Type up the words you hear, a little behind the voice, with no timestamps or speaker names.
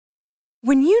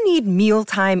When you need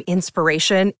mealtime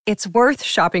inspiration, it's worth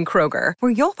shopping Kroger,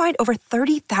 where you'll find over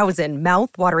 30,000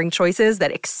 mouth-watering choices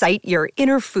that excite your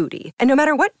inner foodie. And no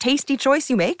matter what tasty choice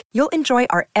you make, you'll enjoy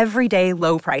our everyday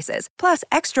low prices, plus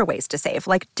extra ways to save,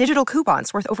 like digital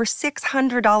coupons worth over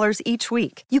 $600 each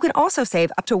week. You can also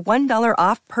save up to $1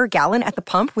 off per gallon at the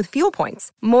pump with fuel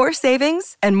points. More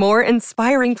savings and more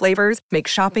inspiring flavors make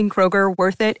shopping Kroger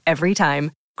worth it every time.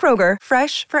 Kroger,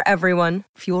 fresh for everyone.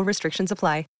 Fuel restrictions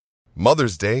apply.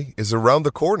 Mother's Day is around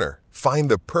the corner.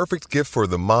 Find the perfect gift for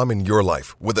the mom in your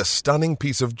life with a stunning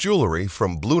piece of jewelry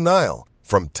from Blue Nile.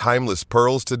 From timeless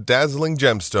pearls to dazzling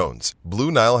gemstones,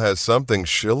 Blue Nile has something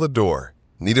she'll adore.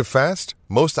 Need it fast?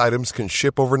 Most items can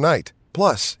ship overnight.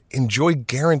 Plus, enjoy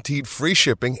guaranteed free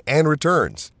shipping and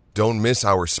returns. Don't miss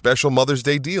our special Mother's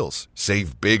Day deals.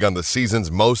 Save big on the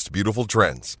season's most beautiful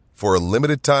trends. For a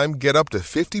limited time, get up to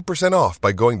 50% off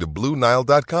by going to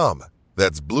BlueNile.com.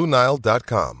 That's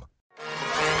BlueNile.com.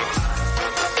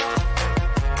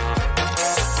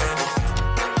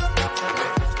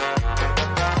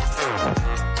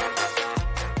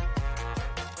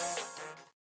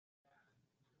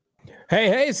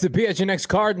 Hey, it's the PHNX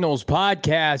Cardinals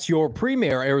podcast, your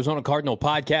premier Arizona Cardinal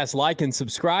podcast. Like and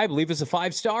subscribe. Leave us a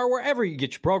 5-star wherever you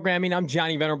get your programming. I'm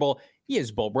Johnny Venerable. He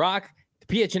is Bo Brock, the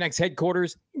PHNX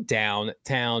headquarters in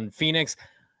downtown Phoenix.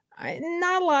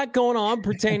 Not a lot going on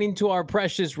pertaining to our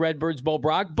precious Redbirds, Bo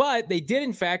Brock, but they did,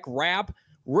 in fact, wrap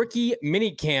rookie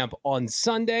minicamp on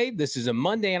Sunday. This is a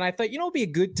Monday, and I thought, it'd be a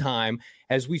good time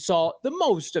as we saw the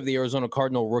most of the Arizona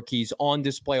Cardinal rookies on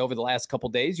display over the last couple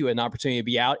days. You had an opportunity to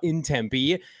be out in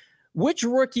Tempe. Which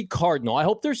rookie Cardinal, I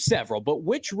hope there's several, but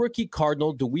which rookie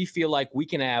Cardinal do we feel like we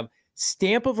can have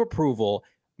stamp of approval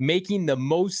making the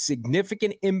most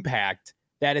significant impact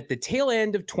that at the tail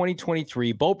end of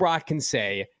 2023, Bo Brock can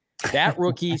say that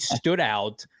rookie stood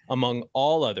out among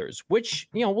all others, which,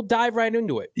 we'll dive right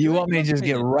into it. You want me to just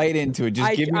get right into it?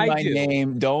 Just give me my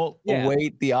name. Don't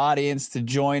await the audience to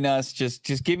join us.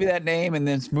 Just give me that name and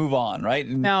then let's move on, right?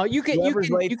 And now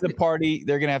whoever's late to the party,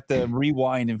 they're gonna have to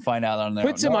rewind and find out on their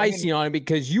own. Put some icing on it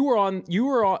because you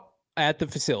were at the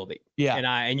facility. Yeah.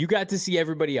 And you got to see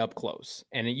everybody up close.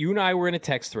 And you and I were in a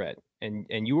text thread and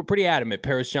you were pretty adamant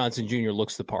Paris Johnson Jr.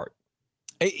 looks the part.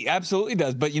 It absolutely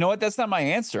does. But you know what? That's not my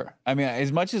answer. I mean,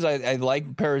 as much as I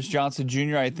like Paris Johnson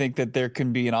Jr., I think that there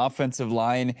can be an offensive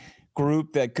line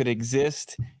group that could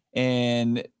exist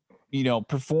and,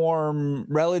 perform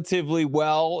relatively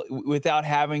well without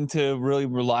having to really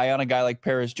rely on a guy like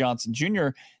Paris Johnson Jr.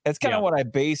 That's kind of what I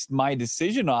based my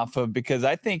decision off of, because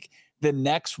I think the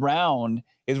next round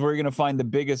is where you're going to find the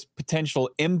biggest potential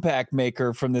impact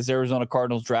maker from this Arizona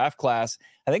Cardinals draft class.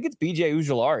 I think it's B.J.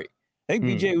 Ujulari. I think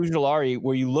B.J. Ujulari,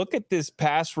 where you look at this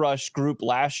pass rush group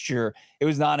last year, it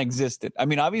was non-existent. I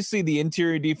mean, obviously the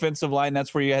interior defensive line,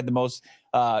 that's where you had the most,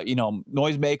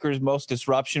 noisemakers, most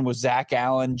disruption was Zach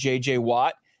Allen, J.J.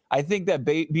 Watt. I think that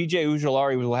B.J.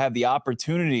 Ujulari will have the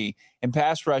opportunity and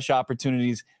pass rush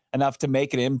opportunities enough to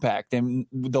make an impact. And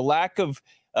the lack of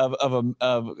kind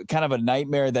of a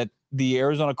nightmare that the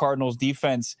Arizona Cardinals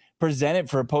defense presented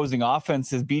for opposing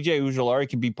offenses, B.J. Ujulari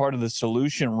can be part of the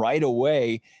solution right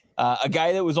away. A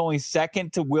guy that was only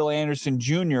second to Will Anderson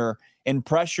Jr. in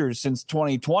pressures since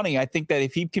 2020. I think that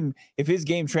if his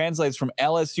game translates from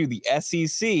LSU, the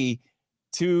SEC,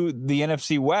 to the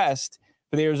NFC West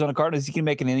for the Arizona Cardinals, he can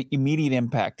make an immediate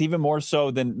impact, even more so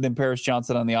than Paris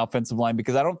Johnson on the offensive line.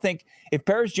 Because I don't think if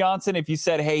Paris Johnson, if you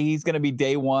said, hey, he's going to be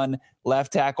day one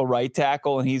left tackle, right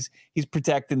tackle, and he's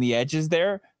protecting the edges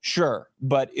there, sure.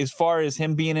 But as far as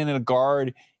him being in a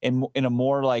guard and in a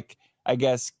more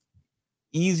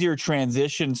easier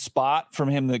transition spot from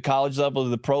him, the college level to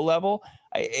the pro level,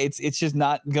 it's just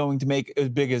not going to make as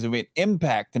big as an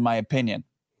impact, in my opinion.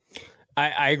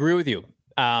 I agree with you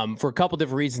for a couple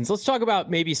different reasons. Let's talk about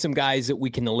maybe some guys that we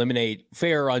can eliminate,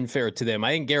 fair or unfair to them.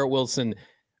 I think Garrett Wilson,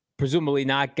 presumably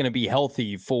not going to be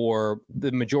healthy for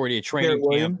the majority of training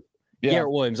camp. Garrett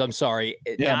Williams, I'm sorry,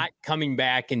 not coming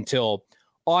back until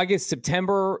August,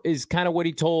 September is kind of what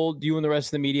he told you and the rest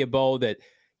of the media, Bo, that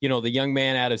the young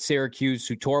man out of Syracuse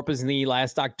who tore up his knee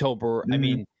last October. I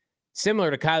mean,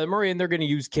 similar to Kyler Murray, and they're going to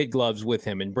use kid gloves with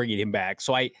him and bringing him back.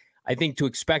 So I think to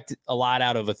expect a lot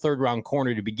out of a third-round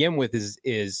corner to begin with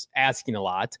is asking a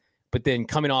lot. But then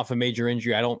coming off a major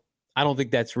injury, I don't think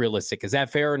that's realistic. Is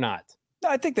that fair or not? No,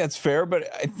 I think that's fair.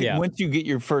 But I think once you get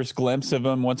your first glimpse of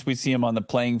him, once we see him on the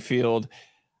playing field,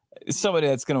 somebody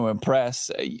that's going to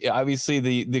impress. Obviously,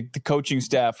 the coaching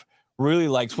staff really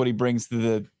likes what he brings to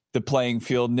the playing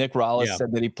field. Nick Rallis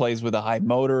said that he plays with a high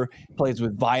motor, plays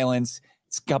with violence.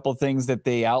 It's a couple things that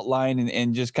they outline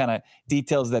and just kind of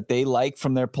details that they like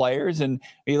from their players. And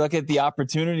you look at the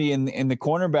opportunity in the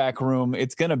cornerback room,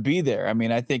 it's going to be there. I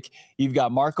mean, I think you've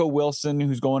got Marco Wilson,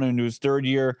 who's going into his third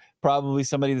year, probably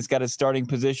somebody that's got a starting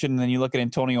position. And then you look at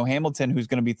Antonio Hamilton, who's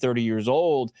going to be 30 years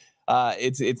old.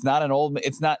 It's not an old,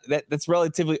 it's not that's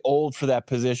relatively old for that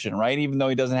position, right? Even though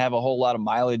he doesn't have a whole lot of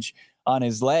mileage on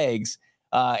his legs.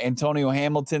 Antonio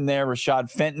Hamilton there, Rashad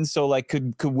Fenton. So like,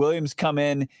 could Williams come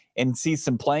in and see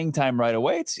some playing time right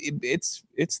away?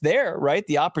 It's there, right?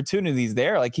 The opportunity's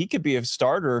there. Like, he could be a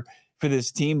starter for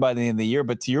this team by the end of the year.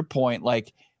 But to your point,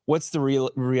 like, what's the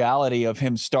reality of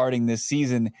him starting this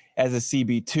season as a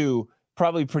CB2?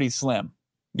 Probably pretty slim.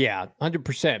 Yeah,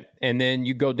 100%. And then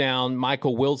you go down,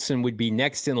 Michael Wilson would be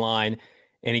next in line.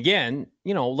 And again,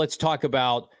 let's talk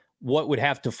about what would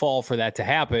have to fall for that to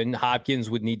happen. Hopkins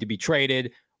would need to be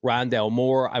traded. Rondale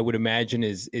Moore, I would imagine,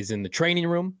 is in the training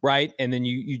room, right? And then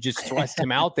you just thrust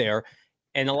him out there.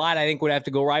 And a lot, I think, would have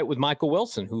to go right with Michael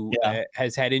Wilson, who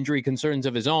has had injury concerns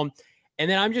of his own. And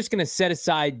then I'm just going to set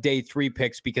aside day 3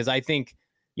 picks because I think,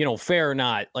 fair or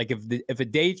not, like if a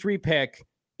day 3 pick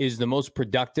is the most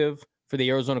productive for the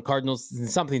Arizona Cardinals, then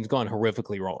something's gone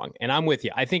horrifically wrong. And I'm with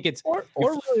you. I think it's or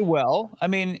really well. I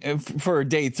mean, for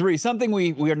day 3, something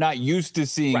we are not used to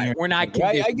seeing. Right. We're not.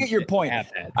 I get your point.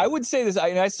 I would say this.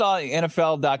 I saw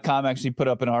NFL.com actually put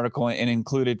up an article and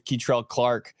included Keitrell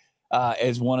Clark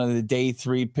as one of the day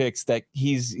 3 picks that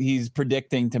he's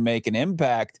predicting to make an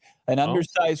impact. An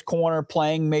undersized corner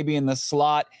playing maybe in the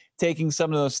slot, taking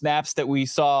some of those snaps that we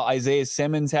saw Isaiah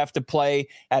Simmons have to play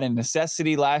at a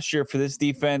necessity last year for this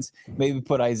defense. Maybe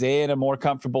put Isaiah in a more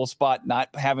comfortable spot, not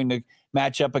having to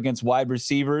match up against wide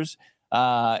receivers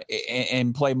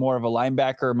and play more of a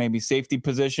linebacker or maybe safety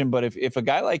position. But if a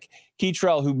guy like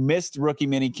Keitrell, who missed rookie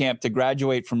minicamp to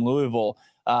graduate from Louisville,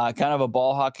 kind of a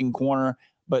ball hawking corner,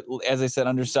 but as I said,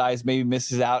 undersized, maybe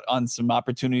misses out on some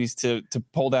opportunities to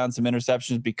pull down some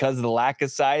interceptions because of the lack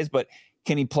of size. But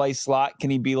can he play slot? Can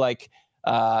he be like,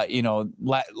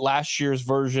 last year's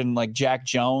version, like Jack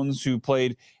Jones, who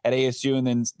played at ASU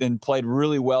and then played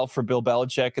really well for Bill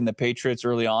Belichick and the Patriots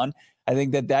early on? I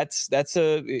think that's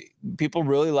people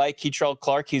really like Keitrell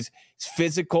Clark. He's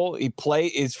physical.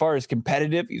 As far as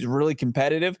competitive, he's really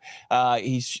competitive.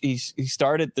 He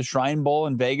started the Shrine Bowl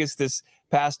in Vegas this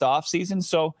past offseason.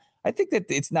 So I think that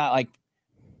it's not like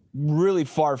really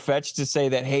far-fetched to say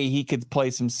that, hey, he could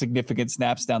play some significant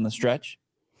snaps down the stretch.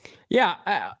 Yeah,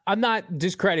 I'm not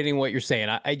discrediting what you're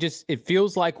saying. It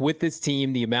feels like with this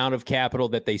team, the amount of capital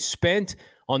that they spent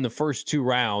on the first 2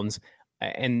 rounds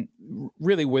and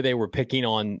really where they were picking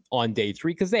on day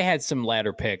 3, because they had some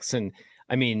ladder picks. And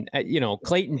I mean,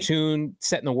 Clayton Tune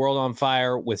setting the world on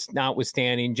fire with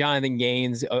notwithstanding Jonathan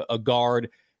Gaines, a guard.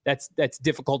 That's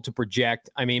difficult to project.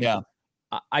 I mean,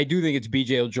 I do think it's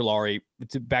B.J. Ojulari,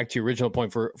 back to your original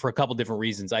point, for a couple different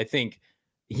reasons. I think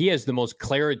he has the most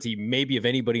clarity maybe of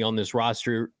anybody on this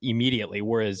roster immediately,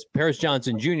 whereas Paris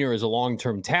Johnson Jr. is a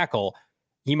long-term tackle.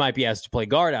 He might be asked to play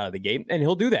guard out of the game, and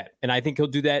he'll do that. And I think he'll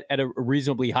do that at a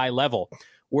reasonably high level.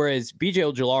 Whereas B.J.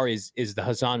 Ojulari is the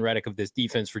Hassan Reddick of this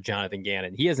defense for Jonathan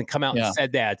Gannon. He hasn't come out and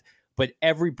said that, but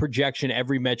every projection,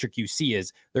 every metric you see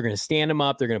is they're going to stand him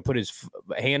up. They're going to put his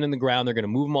hand in the ground. They're going to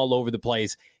move him all over the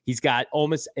place. He's got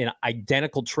almost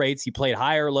identical traits. He played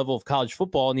higher level of college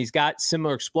football, and he's got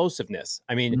similar explosiveness.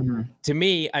 I mean, to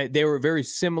me, they were very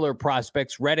similar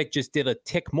prospects. Reddick just did a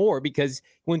tick more because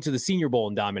he went to the Senior Bowl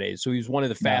and dominated. So he was one of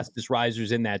the fastest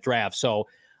risers in that draft. So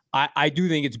I do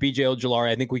think it's B.J. Ojulari.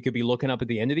 I think we could be looking up at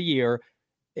the end of the year.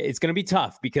 It's going to be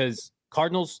tough because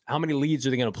Cardinals, how many leads are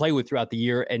they going to play with throughout the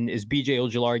year? And is B.J.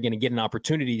 Ojulari going to get an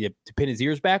opportunity to pin his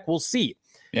ears back? We'll see.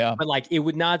 Yeah. But it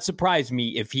would not surprise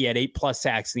me if he had 8+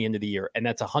 sacks at the end of the year, and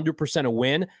that's 100% a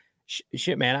win.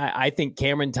 Shit, man, I think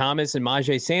Cameron Thomas and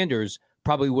Myjai Sanders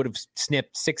probably would have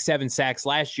snipped 6-7 sacks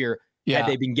last year had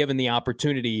they been given the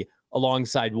opportunity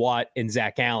alongside Watt and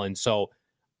Zach Allen. So,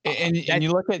 and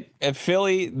you look at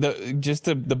Philly,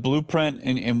 the blueprint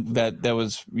and that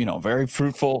was very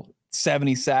fruitful.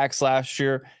 70 sacks last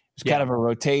year. It was kind of a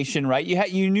rotation, right?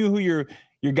 You knew who your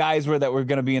guys were that were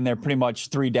going to be in there pretty much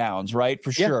 3 downs, right?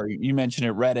 For sure. You mentioned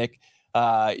it, Reddick.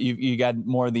 You got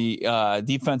more of the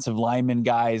defensive lineman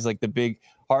guys like the big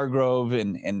Hargrove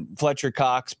and Fletcher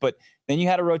Cox, but then you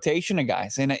had a rotation of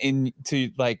guys. And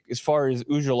to as far as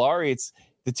Ojulari, it's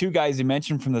the 2 guys you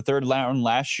mentioned from the 3rd round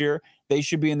last year. They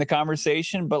should be in the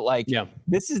conversation, but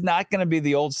this is not going to be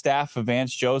the old staff of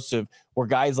Vance Joseph, where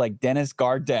guys like Dennis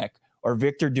Gardeck or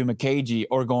Victor Dumakaji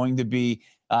are going to be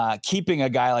keeping a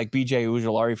guy like B.J.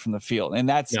 Ojulari from the field, and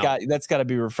that's got to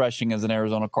be refreshing as an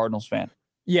Arizona Cardinals fan.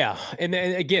 Yeah. And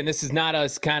then again, this is not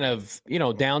us kind of,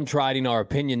 downtrodden our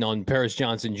opinion on Paris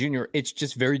Johnson Jr. It's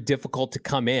just very difficult to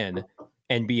come in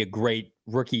and be a great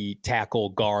rookie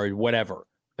tackle, guard, whatever.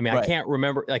 I mean, Right. I can't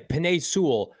remember. Like Penei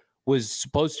Sewell was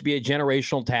supposed to be a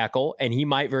generational tackle, and he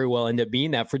might very well end up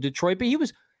being that for Detroit. But he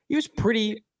was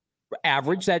pretty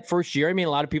average that first year. I mean,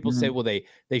 a lot of people say, well,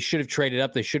 they should have traded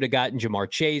up. They should have gotten Jamar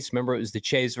Chase. Remember, it was the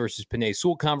Chase versus Penei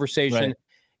Sewell conversation. Right.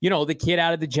 The kid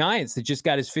out of the Giants that just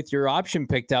got his fifth-year option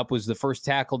picked up was the first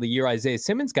tackle the year Isaiah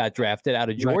Simmons got drafted out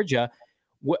of Georgia.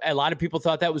 Right. A lot of people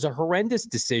thought that was a horrendous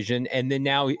decision, and then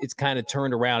now it's kind of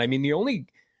turned around. I mean, the only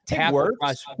tackle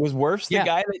was Wirfs the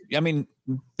guy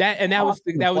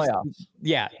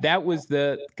that was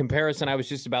the comparison I was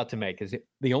just about to make. Is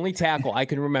the only tackle I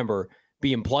can remember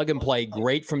being plug and play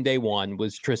great from day one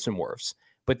was Tristan Wirfs,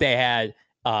 but they had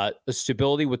a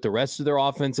stability with the rest of their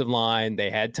offensive line.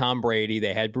 They had Tom Brady.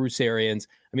 They had Bruce Arians.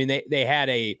 I mean, they had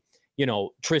a,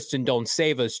 Tristan, don't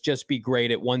save us, just be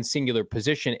great at one singular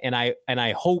position. And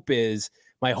my hope is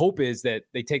that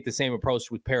they take the same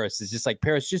approach with Paris. It's just like,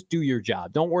 Paris, just do your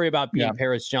job. Don't worry about being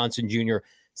Paris Johnson Jr.,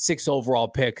 6th overall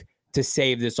pick to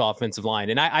save this offensive line.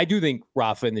 And I do think,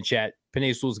 Rafa in the chat,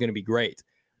 Penei Sewell is going to be great.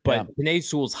 But Penei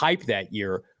Sewell's hype that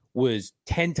year was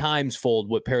 10 times fold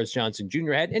what Paris Johnson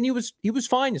Jr. had, and he was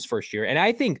fine his first year. And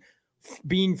I think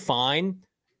being fine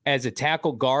as a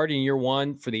tackle guard in year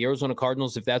one for the Arizona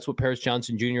Cardinals, if that's what Paris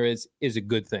Johnson Jr. is a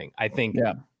good thing. I think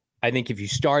if you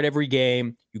start every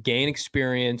game, you gain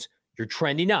experience, you're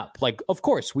trending up. Like, of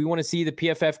course, we want to see the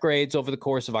PFF grades over the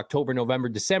course of October, November,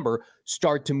 December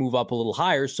start to move up a little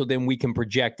higher, so then we can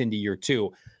project into year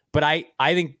two. But I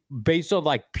think based on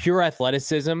like pure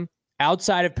athleticism,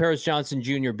 outside of Paris Johnson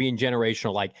Jr. being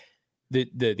generational, like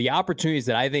the opportunities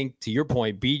that I think, to your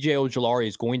point, B.J. Ojulari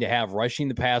is going to have rushing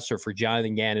the passer for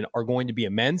Jonathan Gannon are going to be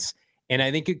immense. And I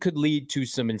think it could lead to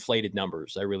some inflated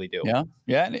numbers. I really do.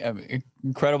 Yeah.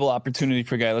 Incredible opportunity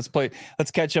for a guy.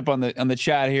 Let's catch up on the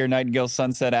chat here. Nightingale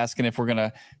Sunset asking if we're going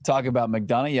to talk about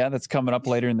McDonough. Yeah, that's coming up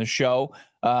later in the show.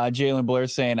 Jalen Blair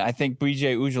saying, I think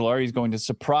B.J. Ojulari is going to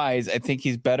surprise. I think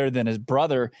he's better than his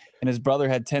brother. And his brother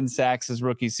had 10 sacks his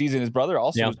rookie season. His brother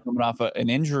also was coming off an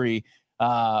injury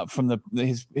from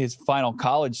his final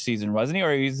college season, wasn't he?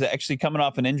 Or he's actually coming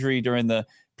off an injury during the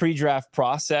pre-draft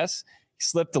process.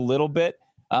 Slipped a little bit.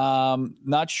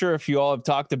 Not sure if you all have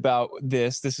talked about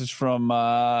this. This is from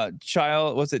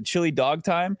Chili Dog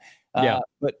Time?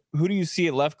 But who do you see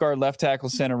at left guard, left tackle,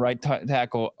 center, right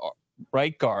tackle,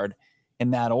 right guard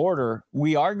in that order?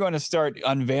 We are going to start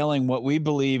unveiling what we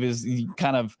believe is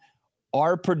kind of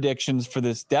our predictions for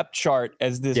this depth chart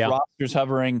as this roster's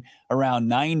hovering around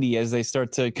 90 as they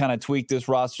start to kind of tweak this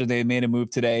roster. They made a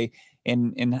move today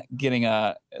in getting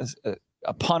a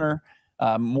punter.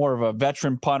 More of a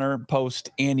veteran punter post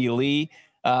Andy Lee.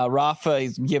 Rafa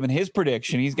is giving his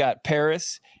prediction. He's got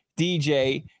Paris,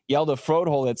 DJ, Yelda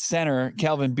Froedhol at center,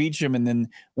 Calvin Beachum, and then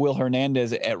Will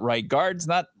Hernandez at right guard. It's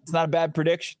not a bad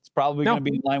prediction. It's probably going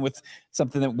to be in line with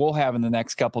something that we'll have in the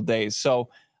next couple days. So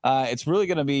it's really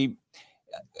going to be,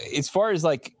 as far as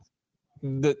like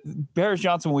the Paris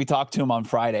Johnson, when we talked to him on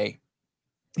Friday,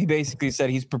 he basically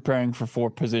said he's preparing for 4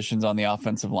 positions on the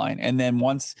offensive line. And then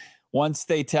once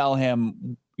they tell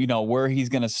him, where he's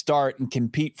going to start and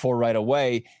compete for right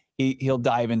away, he'll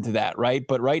dive into that, right?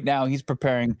 But right now he's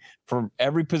preparing for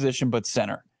every position but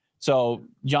center. So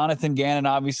Jonathan Gannon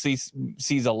obviously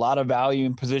sees a lot of value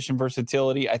in position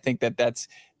versatility. I think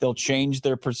they'll change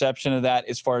their perception of that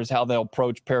as far as how they'll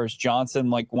approach Paris Johnson.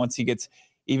 Like once he gets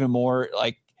even more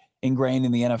like ingrained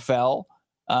in the NFL,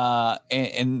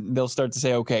 and they'll start to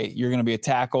say, okay, you're going to be a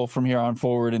tackle from here on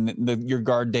forward. And your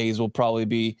guard days will probably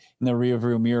be in the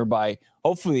rearview mirror by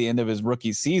hopefully the end of his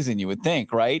rookie season, you would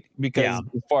think, right? Because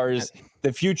as far as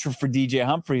the future for DJ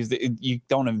Humphries, you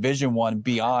don't envision one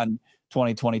beyond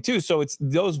 2022. So it's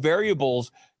those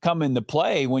variables come into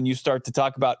play when you start to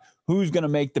talk about who's going to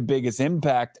make the biggest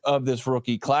impact of this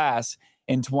rookie class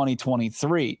in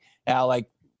 2023. Now,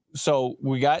 so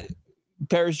we got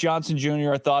Paris Johnson Jr.,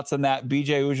 our thoughts on that.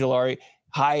 B.J. Ojulari,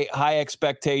 high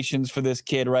expectations for this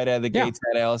kid right out of the gates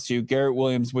at LSU. Garrett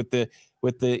Williams with the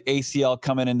ACL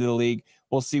coming into the league.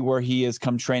 We'll see where he is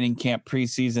come training camp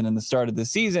preseason and the start of the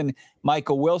season.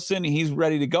 Michael Wilson, he's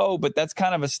ready to go, but that's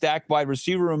kind of a stacked wide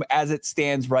receiver room as it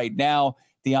stands right now.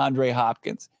 DeAndre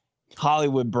Hopkins,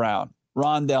 Hollywood Brown,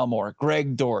 Rondell Moore,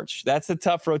 Greg Dortch. That's a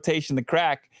tough rotation to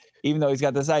crack, even though he's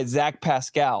got the size. Zach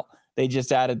Pascal, they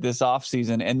just added this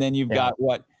offseason. And then you've got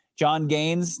John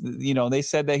Gaines, they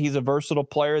said that he's a versatile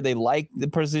player. They like the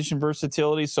position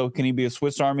versatility. So can he be a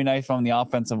Swiss Army knife on the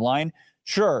offensive line?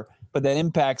 Sure. But that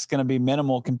impact's going to be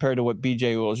minimal compared to what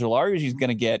B.J. Ojulari is going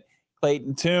to get.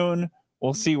 Clayton Tune,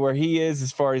 We'll see where he is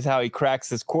as far as how he cracks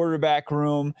this quarterback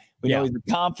room. We know he's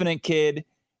a confident kid.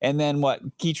 And then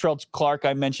Keitrell Clark,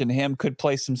 I mentioned him, could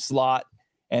play some slot.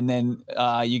 And then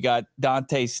you got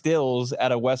Dante Stills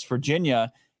out of West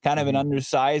Virginia, kind of an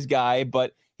undersized guy,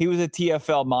 but he was a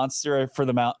TFL monster for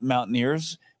the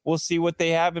Mountaineers. We'll see what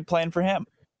they have in plan for him.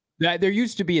 There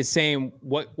used to be a saying,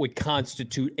 what would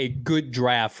constitute a good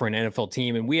draft for an NFL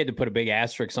team? And we had to put a big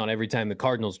asterisk on every time the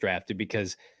Cardinals drafted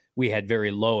because we had very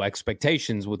low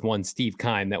expectations with one Steve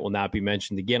Keim that will not be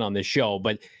mentioned again on this show.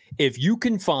 But if you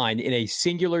can find in a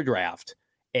singular draft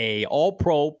a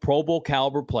all-pro, Pro Bowl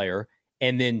caliber player,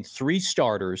 and then 3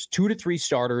 starters, 2 to 3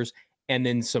 starters, and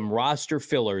then some roster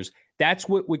fillers, that's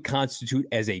what would constitute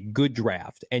as a good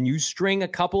draft. And you string a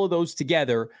couple of those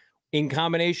together in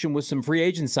combination with some free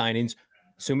agent signings,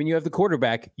 assuming you have the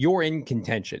quarterback, you're in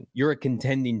contention. You're a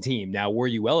contending team. Now, where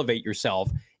you elevate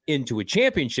yourself into a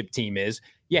championship team is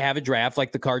you have a draft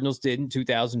like the Cardinals did in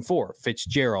 2004.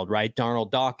 Fitzgerald, right? Darnell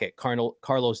Dockett,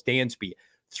 Carlos Dansby.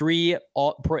 3, I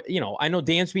know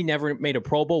Dansby never made a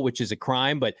Pro Bowl, which is a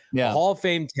crime, but a Hall of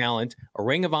Fame talent, a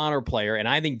Ring of Honor player, and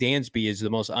I think Dansby is the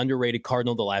most underrated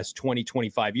Cardinal the last 20,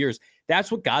 25 years.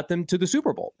 That's what got them to the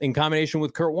Super Bowl in combination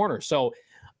with Kurt Warner. So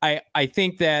I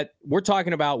think that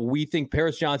we think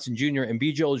Paris Johnson Jr. and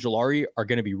B.J. Ojulari are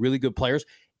going to be really good players.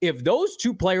 If those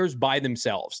 2 players by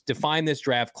themselves define this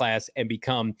draft class and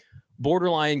become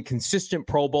borderline consistent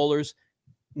Pro Bowlers,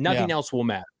 nothing else will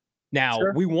matter. Now,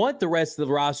 we want the rest of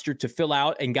the roster to fill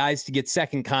out and guys to get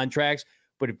second contracts.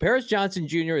 But if Paris Johnson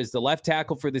Jr. is the left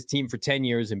tackle for this team for 10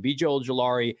 years and B.J.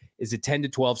 Ojulari is a 10 to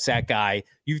 12 sack guy,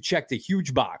 you've checked a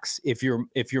huge box if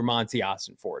you're Monty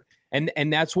Ossenford.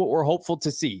 And that's what we're hopeful to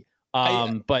see.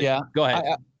 Go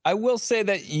ahead. I will say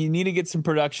that you need to get some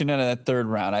production out of that 3rd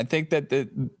round. I think that the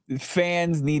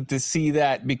fans need to see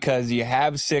that because you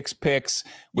have 6 picks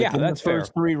within the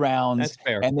first 3 rounds. That's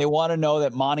fair. And they want to know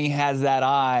that Monty has that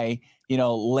eye,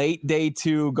 late day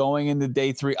 2 going into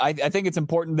day 3. I think it's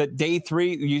important that day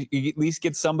 3, you at least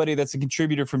get somebody that's a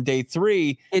contributor from day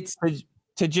 3. It's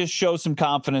to just show some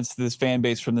confidence to this fan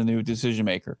base from the new decision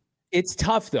maker. It's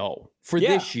tough though for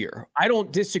this year. I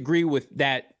don't disagree with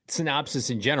that synopsis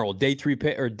in general. Day 3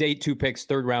 pick or day 2 picks,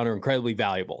 3rd round are incredibly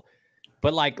valuable.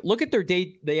 But look at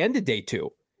the end of day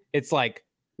 2. It's like,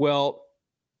 well,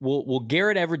 will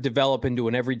Garrett ever develop into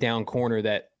an every down corner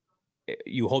that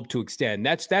you hope to extend?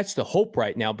 That's the hope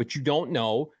right now, but you don't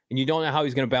know, and you don't know how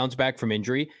he's going to bounce back from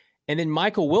injury. And then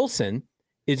Michael Wilson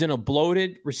is in a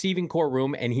bloated receiving corps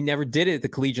room, and he never did it at the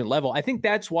collegiate level. I think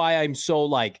that's why I'm so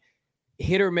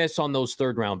hit or miss on those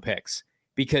 3rd round picks,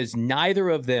 because neither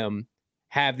of them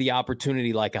have the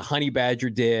opportunity like a Honey Badger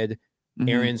did.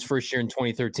 Aaron's first year in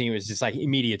 2013 was just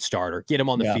immediate starter. Get him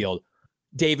on the field.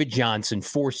 David Johnson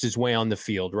forced his way on the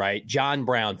field, right? John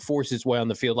Brown forced his way on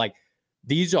the field.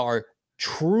 These are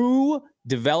true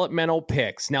developmental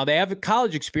picks. Now, they have a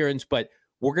college experience, but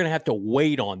we're going to have to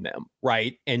wait on them,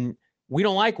 right? And we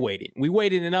don't like waiting. We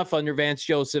waited enough under Vance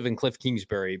Joseph and Cliff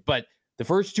Kingsbury. But the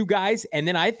first 2 guys, and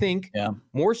then I think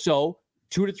more so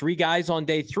 2 to 3 guys on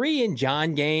day 3, and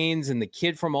John Gaines and the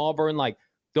kid from Auburn,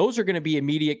 those are going to be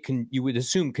immediate, you would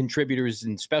assume, contributors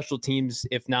in special teams,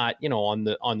 if not,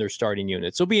 on their starting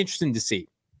unit. So it'll be interesting to see.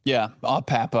 Yeah,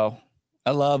 Papo.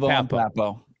 I love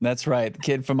Papo. That's right. The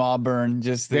kid from Auburn,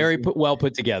 just well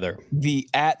put together. The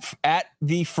at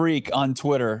the freak on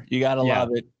Twitter. You got to love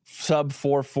it. Sub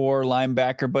 4.4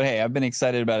 linebacker. But hey, I've been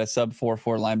excited about a sub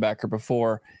 4.4 linebacker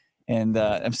before. And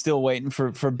I'm still waiting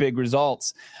for big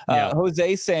results.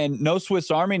 Jose saying, no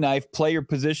Swiss Army knife, play your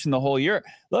position the whole year.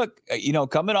 Look,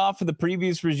 coming off of the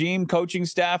previous regime coaching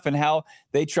staff and how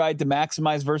they tried to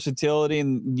maximize versatility,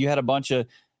 and you had a bunch of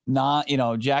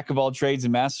jack of all trades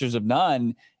and masters of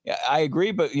none. I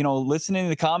agree, but listening to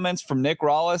the comments from Nick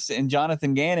Rawlis and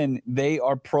Jonathan Gannon, they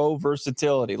are pro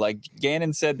versatility. Like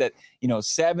Gannon said that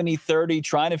 70-30,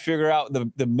 trying to figure out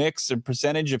the mix or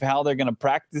percentage of how they're going to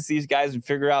practice these guys and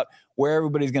figure out where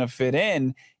everybody's going to fit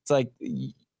in. It's like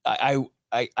I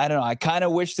don't know. I kind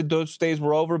of wish that those days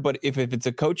were over, but if it's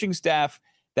a coaching staff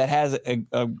that has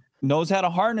knows how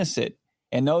to harness it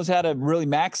and knows how to really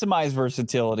maximize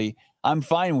versatility, I'm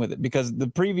fine with it, because the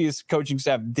previous coaching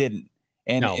staff didn't.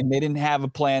 And they didn't have a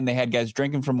plan. They had guys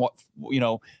drinking from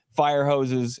fire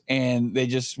hoses, and they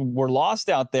just were lost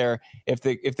out there. If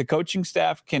the coaching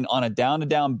staff can, on a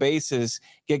down-to-down basis,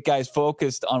 get guys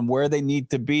focused on where they need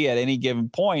to be at any given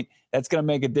point, that's going to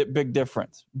make a big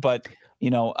difference. But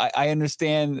I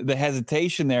understand the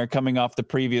hesitation there coming off the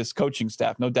previous coaching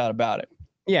staff, no doubt about it.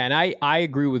 Yeah, and I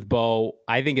agree with Bo.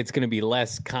 I think it's going to be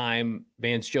less Keim,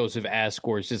 Vance Joseph-esque,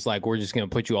 where it's just we're just going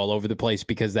to put you all over the place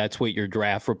because that's what your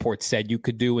draft report said you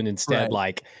could do. And instead,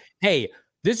 hey,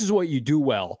 this is what you do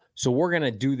well. So we're going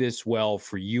to do this well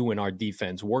for you in our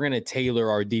defense. We're going to tailor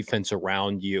our defense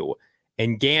around you.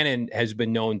 And Gannon has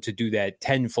been known to do that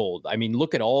tenfold. I mean,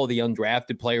 look at all the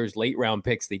undrafted players, late round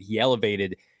picks that he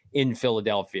elevated in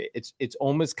Philadelphia. It's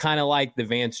almost kind of like the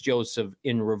Vance Joseph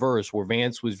in reverse, where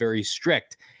Vance was very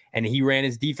strict and he ran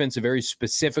his defense a very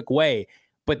specific way.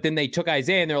 But then they took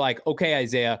Isaiah and they're like, okay,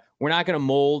 Isaiah, we're not going to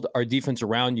mold our defense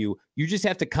around you. You just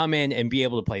have to come in and be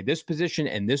able to play this position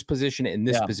and this position and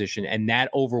this position. And that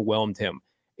overwhelmed him.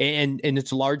 And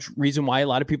it's a large reason why a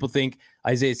lot of people think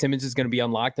Isaiah Simmons is going to be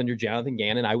unlocked under Jonathan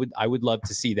Gannon. I would love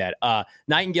to see that.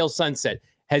 Nightingale Sunset.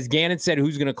 Has Gannon said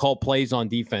who's going to call plays on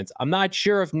defense? I'm not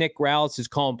sure if Nick Rallis is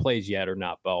calling plays yet or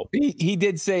not, Bo. He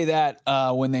did say that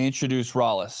when they introduced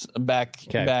Rallis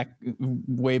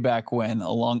way back when, in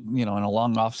a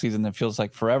long off season that feels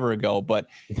like forever ago, but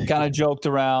kind of joked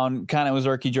around, kind of was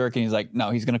irky jerky. He's like,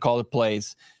 no, he's going to call the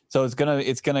plays. So it's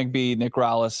gonna be Nick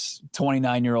Rallis,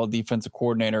 29-year-old defensive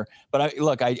coordinator. But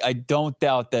I don't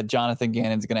doubt that Jonathan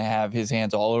Gannon's going to have his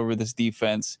hands all over this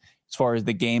defense as far as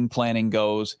the game planning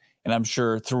goes. And I'm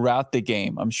sure throughout the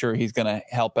game, I'm sure he's going to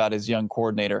help out his young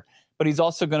coordinator. But he's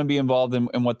also going to be involved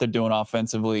in what they're doing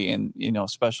offensively and,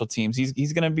 special teams.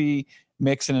 He's going to be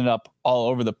mixing it up all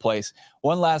over the place.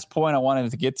 One last point I wanted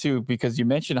to get to, because you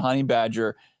mentioned Honey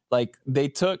Badger. Like they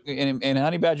took, and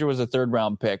Honey Badger was a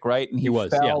 3rd-round pick, right? And he fell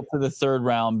to the 3rd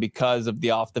round because of the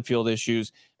off-the-field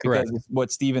issues. Correct. Because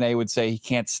what Stephen A. would say, he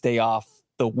can't stay off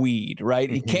the weed, right?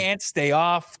 Mm-hmm. He can't stay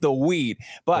off the weed.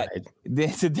 But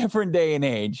it's a different day and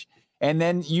age. And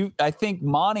then I think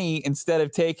Monty, instead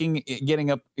of getting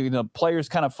up, players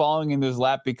kind of falling into his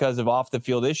lap because of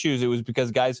off-the-field issues, it was because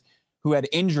guys who had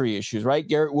injury issues, right?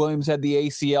 Garrett Williams had the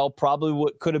ACL, probably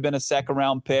could have been a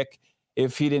 2nd-round pick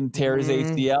if he didn't tear his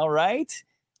ACL, right?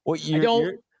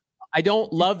 I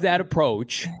don't love that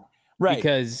approach, right?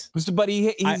 But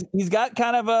he's got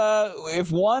kind of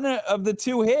if one of the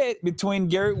two hit between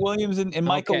Garrett Williams and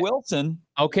Michael Wilson.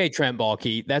 Okay, Trent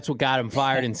Baalke, that's what got him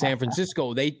fired in San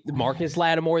Francisco. Marcus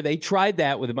Lattimore, they tried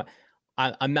that with him.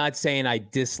 I'm not saying I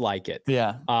dislike it.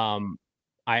 Yeah.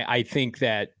 I think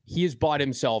that he has bought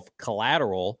himself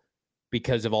collateral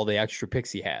because of all the extra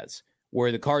picks he has.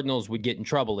 Where the Cardinals would get in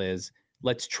trouble is,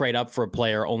 let's trade up for a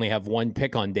player, only have 1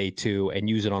 pick on day 2, and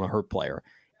use it on a hurt player.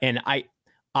 And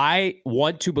I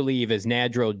want to believe, as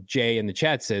Nadro J in the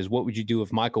chat says, what would you do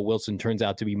if Michael Wilson turns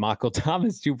out to be Michael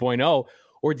Thomas 2.0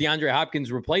 or DeAndre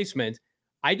Hopkins' replacement?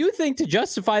 I do think, to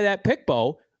justify that pick,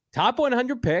 Bo, top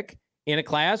 100 pick in a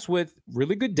class with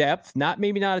really good depth,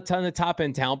 maybe not a ton of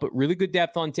top-end talent, but really good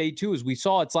depth on day 2. As we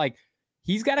saw, it's like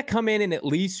he's got to come in and at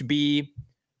least be,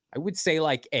 I would say,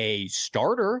 like a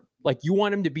starter. Like you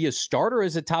want him to be a starter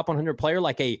as a top 100 player,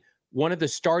 like one of the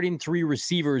starting 3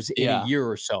 receivers in a year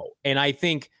or so. And I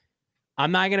think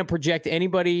I'm not going to project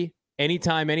anybody,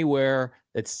 anytime, anywhere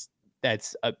that's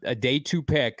a day 2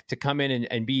 pick to come in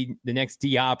and be the next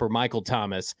Diop or Michael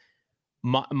Thomas.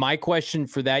 My question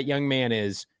for that young man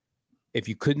is, if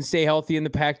you couldn't stay healthy in the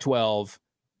Pac-12,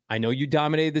 I know you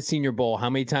dominated the Senior Bowl. How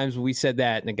many times have we said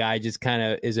that? And the guy just kind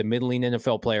of is a middling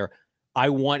NFL player. I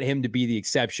want him to be the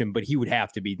exception, but he would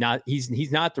have to be.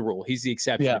 He's not the rule. He's the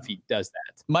exception if he does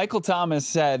that. Michael Thomas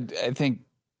said, I think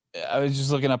I was just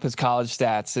looking up his college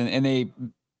stats, and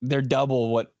they're double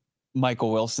what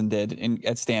Michael Wilson did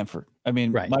at Stanford. I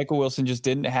mean, Michael Wilson just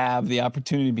didn't have the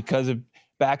opportunity because of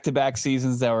back-to-back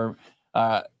seasons that were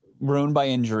ruined by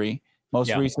injury.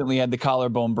 Most recently had the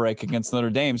collarbone break against Notre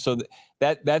Dame. So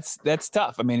that's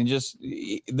tough. I mean, just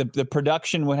the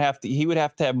production he would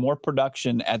have to have more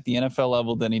production at the NFL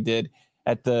level than he did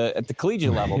at the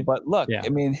collegiate level. But look, I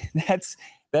mean,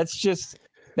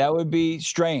 that would be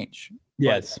strange.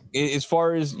 Yes. But as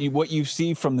far as what you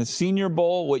see from the Senior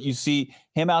Bowl, what you see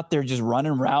him out there just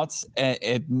running routes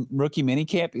at rookie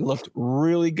minicamp, he looked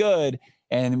really good.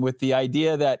 And with the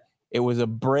idea that it was a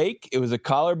break, it was a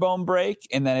collarbone break,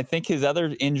 and then I think his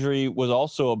other injury was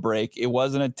also a break. It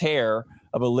wasn't a tear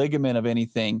of a ligament of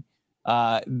anything.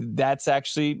 That's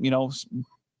actually,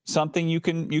 something you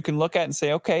can look at and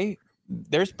say, okay,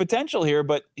 there's potential here,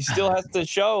 but he still has to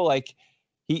show, like,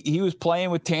 he was playing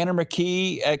with Tanner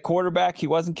McKee at quarterback. He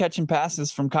wasn't catching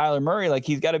passes from Kyler Murray. Like,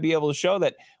 he's got to be able to show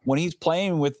that when he's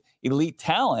playing with elite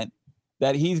talent,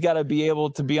 that he's got to be able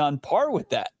to be on par with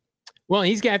that. Well,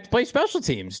 he's going to have to play special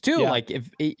teams, too. Yeah. Like,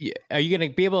 are you going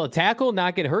to be able to tackle,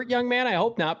 not get hurt, young man? I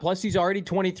hope not. Plus, he's already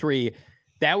 23.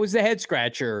 That was the head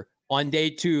scratcher on day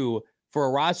 2 for a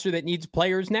roster that needs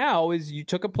players now, is you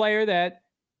took a player that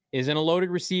is in a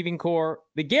loaded receiving core.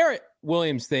 The Garrett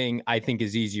Williams thing, I think,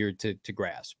 is easier to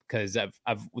grasp because of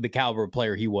the caliber of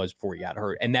player he was before he got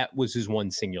hurt, and that was his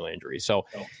one singular injury. So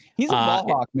he's a ball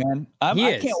hawk, man. I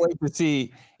can't wait to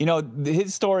see,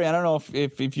 his story. I don't know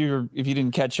if you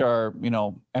didn't catch our,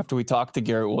 after we talked to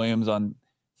Garrett Williams on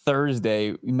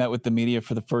Thursday, we met with the media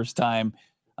for the first time,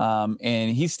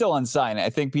 and he's still unsigned. I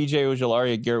think PJ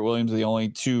Ojulari, Garrett Williams are the only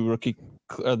two rookie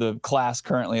of the class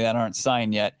currently that aren't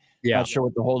signed yet. Yeah. Not sure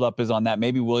what the holdup is on that.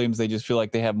 Maybe Williams, they just feel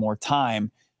like they have more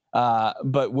time.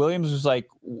 But Williams was like,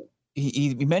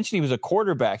 he mentioned he was a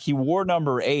quarterback. He wore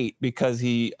number 8 because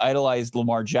he idolized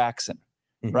Lamar Jackson,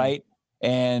 right?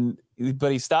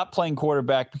 But he stopped playing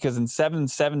quarterback because in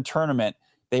 7-7 tournament,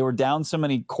 they were down so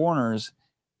many corners.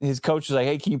 His coach was like,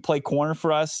 hey, can you play corner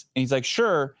for us? And he's like,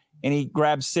 sure. And he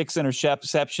grabbed 6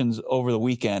 interceptions over the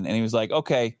weekend. And he was like,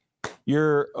 okay,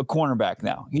 you're a cornerback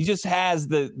now. He just has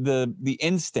the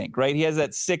instinct, right? He has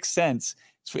that sixth sense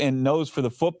and knows for the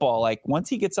football. Like once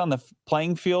he gets on the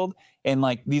playing field and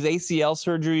like these ACL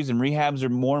surgeries and rehabs are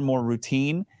more and more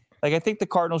routine, like I think the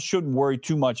Cardinals shouldn't worry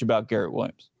too much about Garrett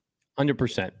Williams.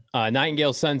 100%.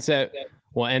 Nightingale Sunset.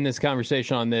 We'll end this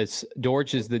conversation on this.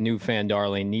 Dortch is the new fan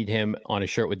darling. Need him on a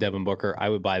shirt with Devin Booker. I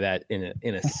would buy that in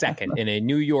a second, in a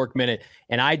New York minute.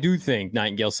 And I do think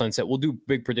Nightingale Sunset, we'll do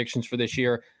big predictions for this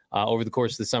year over the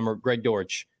course of the summer. Greg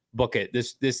Dortch, book it.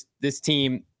 This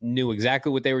team knew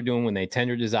exactly what they were doing when they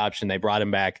tendered his option. They brought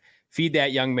him back. Feed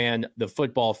that young man the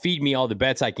football. Feed me all the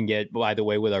bets I can get, by the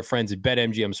way, with our friends at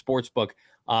BetMGM Sportsbook.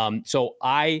 So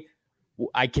I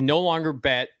can no longer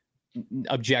bet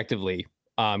objectively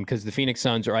because the Phoenix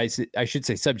Suns, or I should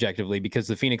say subjectively, because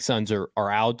the Phoenix Suns are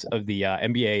out of the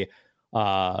NBA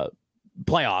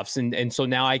playoffs. And so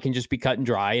now I can just be cut and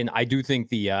dry. And I do think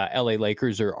the LA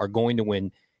Lakers are going to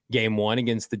win game 1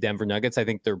 against the Denver Nuggets. I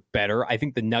think they're better. I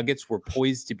think the Nuggets were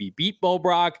poised to be beat, Bo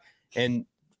Brock, and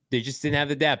they just didn't have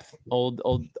the depth.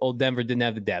 Old Denver didn't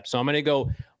have the depth. So I'm going to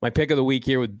go my pick of the week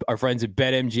here with our friends at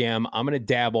BetMGM. I'm going to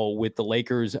dabble with the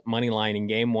Lakers money line in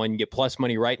game 1. You get plus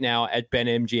money right now at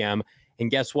BetMGM.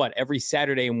 And guess what? Every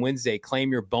Saturday and Wednesday,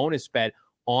 claim your bonus bet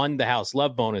on the house.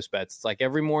 Love bonus bets. It's like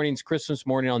every morning's Christmas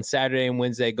morning on Saturday and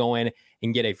Wednesday. Go in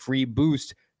and get a free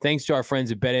boost. Thanks to our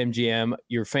friends at BetMGM.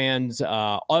 Your fans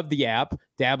of the app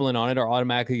dabbling on it are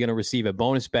automatically going to receive a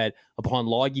bonus bet upon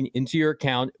logging into your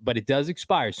account, but it does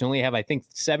expire. So you only have, I think,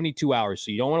 72 hours.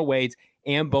 So you don't want to wait.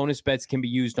 And bonus bets can be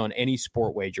used on any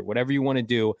sport wager, whatever you want to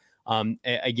do.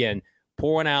 Again,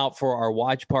 pour one out for our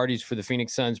watch parties for the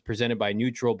Phoenix Suns presented by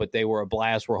Neutral, but they were a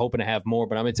blast. We're hoping to have more.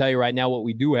 But I'm going to tell you right now what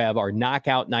we do have, our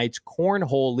Knockout Nights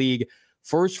Cornhole League,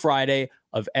 first Friday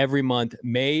of every month,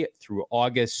 May through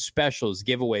August, specials,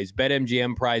 giveaways,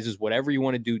 BetMGM prizes, whatever you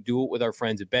want to do it with our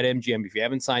friends at BetMGM. If you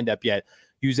haven't signed up yet,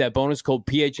 use that bonus code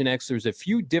PHNX. There's a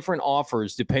few different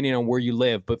offers depending on where you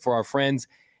live, but for our friends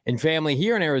and family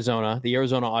here in Arizona, the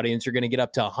Arizona audience, you're going to get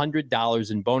up to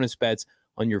 $100 in bonus bets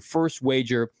on your first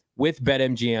wager with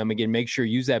BetMGM. Again, make sure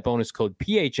you use that bonus code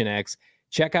PHNX.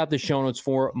 Check out the show notes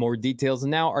for more details.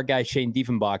 And now our guy Shane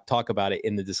Diefenbach talk about it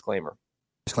in the disclaimer.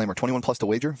 Disclaimer, 21 plus to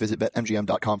wager. Visit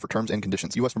BetMGM.com for terms and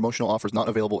conditions. U.S. promotional offers not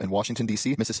available in Washington,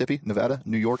 D.C., Mississippi, Nevada,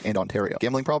 New York, and Ontario.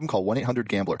 Gambling problem? Call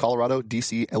 1-800-GAMBLER. Colorado,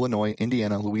 D.C., Illinois,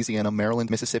 Indiana, Louisiana, Maryland,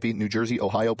 Mississippi, New Jersey,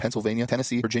 Ohio, Pennsylvania,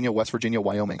 Tennessee, Virginia, West Virginia,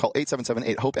 Wyoming. Call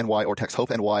 877-8-HOPE-NY or text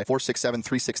HOPE-NY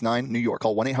 467-369. New York.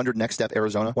 Call 1-800-NEXT-STEP,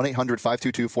 Arizona.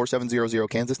 1-800-522-4700,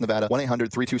 Kansas, Nevada.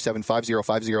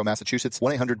 1-800-327-5050, Massachusetts.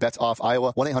 1-800-BETS-OFF,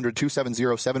 Iowa.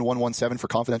 1-800-270-7117 for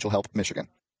confidential help, Michigan.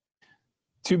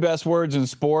 Two best words in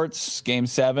sports. Game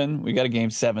 7. We got a game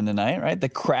 7 tonight, right? The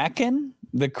Kraken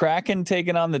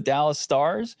taking on the Dallas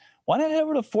Stars. Why not head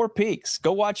over to Four Peaks?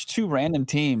 Go watch two random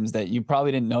teams that you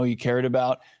probably didn't know you cared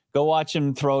about. Go watch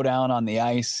them throw down on the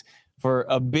ice for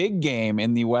a big game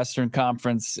in the Western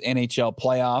Conference NHL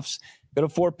playoffs. Go to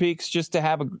Four Peaks just to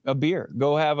have a beer.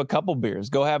 Go have a couple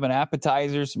beers. Go have an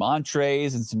appetizer, some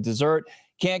entrees, and some dessert.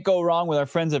 Can't go wrong with our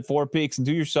friends at Four Peaks, and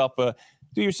do yourself a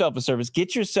service.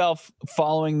 Get yourself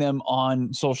following them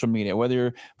on social media, whether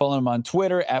you're following them on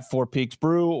Twitter at Four Peaks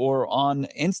Brew or on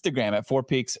Instagram at Four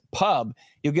Peaks Pub.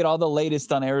 You'll get all the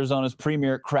latest on Arizona's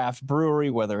premier craft brewery,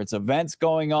 whether it's events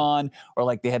going on or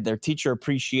like they had their teacher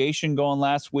appreciation going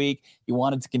last week. You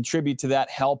wanted to contribute to that,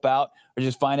 help out, or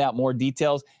just find out more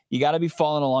details. You got to be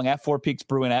following along at Four Peaks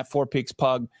Brew and at Four Peaks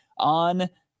Pub on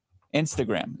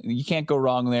Instagram. You can't go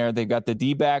wrong there. They've got the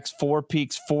D-backs, Four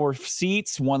Peaks, 4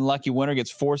 seats. One lucky winner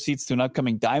gets 4 seats to an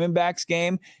upcoming Diamondbacks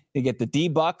game. They get the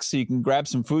D-Bucks, so you can grab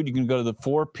some food. You can go to the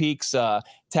Four Peaks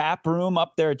tap room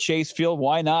up there at Chase Field.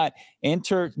 Why not?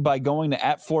 Enter by going to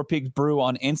 @4peaksbrew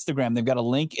on Instagram. They've got a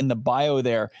link in the bio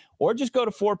there. Or just go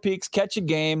to Four Peaks, catch a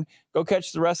game, go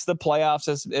catch the rest of the playoffs.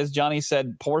 As Johnny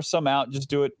said, pour some out. Just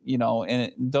do it,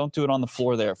 and don't do it on the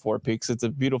floor there at Four Peaks. It's a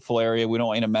beautiful area. We don't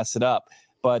want you to mess it up.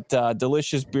 But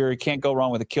delicious beer. You can't go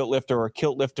wrong with a Kilt Lifter or a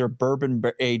Kilt Lifter bourbon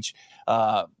age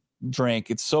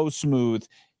drink. It's so smooth.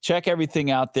 Check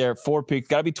everything out there. Four Peaks.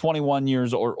 Got to be 21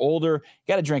 years or older.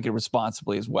 Got to drink it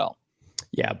responsibly as well.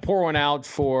 Yeah, pour one out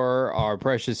for our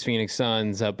precious Phoenix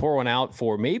Suns. Pour one out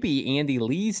for maybe Andy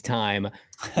Lee's time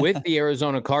with the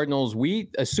Arizona Cardinals. We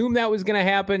assumed that was going to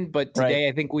happen, but today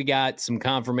I think we got some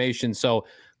confirmation. So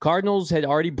Cardinals had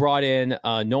already brought in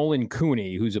Nolan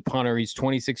Cooney, who's a punter. He's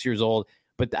 26 years old.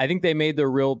 But I think they made their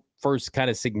real first kind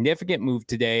of significant move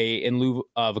today in lieu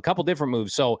of a couple different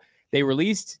moves. So they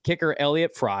released kicker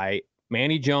Elliott Fry,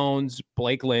 Manny Jones,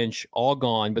 Blake Lynch, all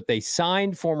gone. But they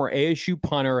signed former ASU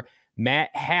punter Matt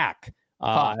Haack.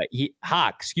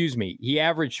 He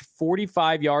averaged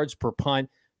 45 yards per punt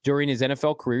during his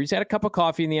NFL career. He's had a cup of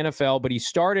coffee in the NFL, but he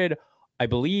started, I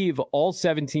believe, all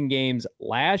 17 games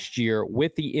last year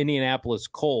with the Indianapolis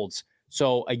Colts.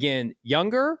 So again,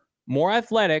 younger, more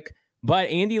athletic. But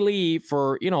Andy Lee,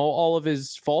 for, all of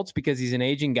his faults, because he's an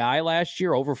aging guy last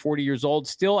year, over 40 years old,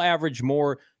 still averaged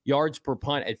more yards per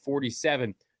punt at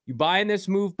 47. You buying this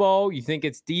move, Bo? You think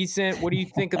it's decent? What do you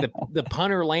think of the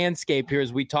punter landscape here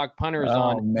as we talk punters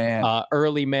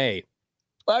early May?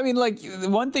 Well, I mean, the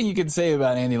one thing you could say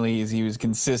about Andy Lee is he was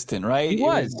consistent, right? He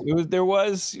was.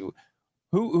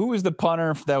 Who was the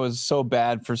punter that was so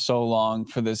bad for so long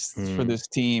for this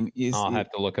team? I'll have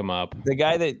to look him up. The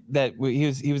guy that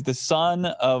he was the son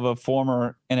of a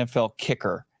former NFL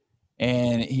kicker,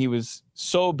 and he was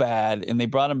so bad, and they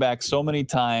brought him back so many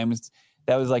times.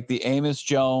 That was like the Amos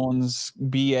Jones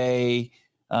BA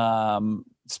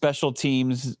special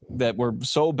teams that were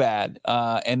so bad,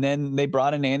 and then they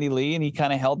brought in Andy Lee, and he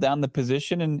kind of held down the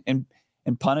position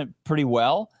and punted pretty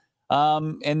well.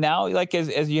 And now,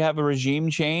 as you have a regime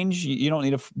change, you don't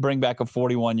need to bring back a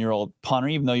 41-year-old punter,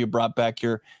 even though you brought back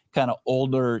your kind of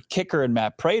older kicker in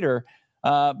Matt Prater.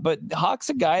 But Hawk's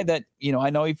a guy that, I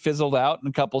know he fizzled out in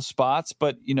a couple spots,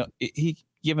 but, he,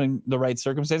 given the right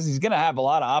circumstances, he's going to have a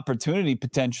lot of opportunity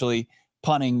potentially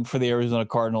punting for the Arizona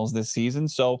Cardinals this season.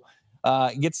 So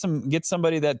get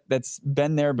somebody that's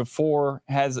been there before,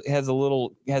 has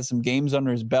some games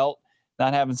under his belt,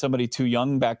 not having somebody too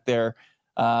young back there.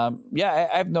 I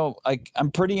have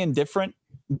I'm pretty indifferent,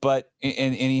 but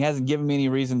and he hasn't given me any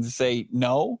reason to say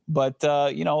no. But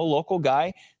a local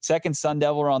guy, second Sun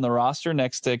Devil on the roster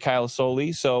next to Kyle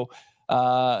Soley, so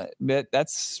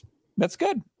that's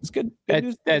good. It's good.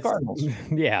 News for the Cardinals.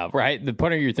 Yeah, right. The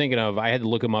punter you're thinking of, I had to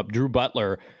look him up. Drew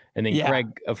Butler, and then Craig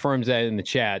affirms that in the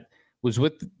chat. Was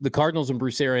with the Cardinals and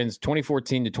Bruce Arians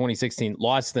 2014 to 2016.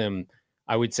 Lost them,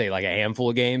 I would say, like a handful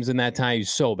of games in that time.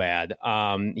 He's so bad.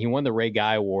 He won the Ray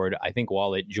Guy Award, I think,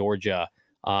 while at Georgia.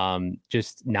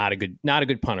 Just not a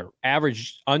good punter.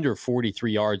 Averaged under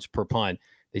 43 yards per punt.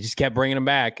 They just kept bringing him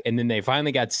back, and then they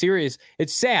finally got serious.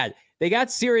 It's sad. They got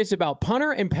serious about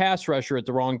punter and pass rusher at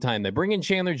the wrong time. They bring in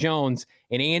Chandler Jones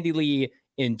and Andy Lee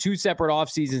in two separate off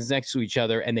seasons next to each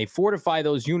other, and they fortify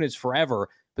those units forever.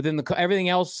 But then everything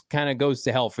else kind of goes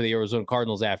to hell for the Arizona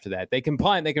Cardinals after that. They can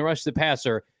punt, they can rush the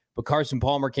passer, but Carson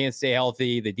Palmer can't stay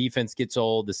healthy. The defense gets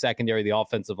old, the secondary, the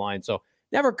offensive line. So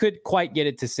never could quite get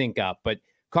it to sync up. But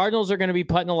Cardinals are going to be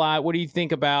putting a lot. What do you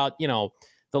think about,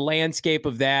 the landscape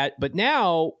of that? But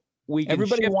now we can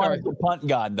Everybody wanted the punt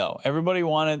god, though. Everybody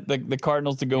wanted the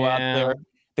Cardinals to go out there.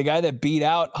 The guy that beat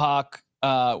out Hawk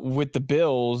with the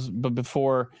Bills, but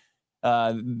before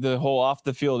the whole off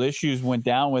the field issues went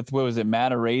down with, what was it,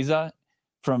 Matt Araiza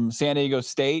from San Diego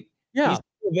State? Yeah. He's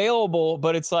available,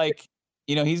 but it's like,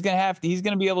 he's going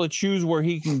to be able to choose where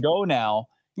he can go now.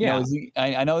 Yeah.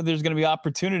 I know there's going to be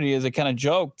opportunity, as I kind of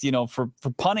joked, for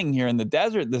punting here in the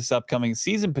desert this upcoming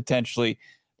season potentially.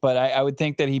 But I would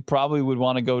think that he probably would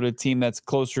want to go to a team that's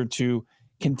closer to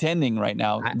contending right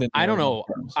now. I don't know.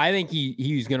 I think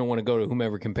he's going to want to go to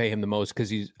whomever can pay him the most,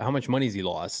 because how much money has he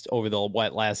lost over the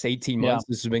last 18 months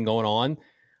this has been going on?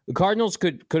 The Cardinals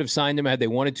could have signed him had they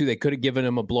wanted to. They could have given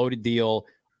him a bloated deal.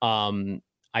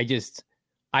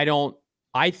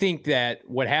 I think that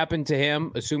what happened to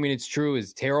him, assuming it's true,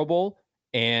 is terrible,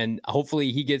 and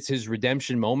hopefully he gets his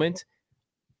redemption moment.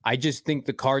 I just think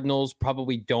the Cardinals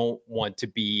probably don't want to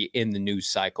be in the news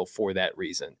cycle for that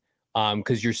reason,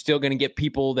 because you're still going to get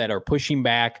people that are pushing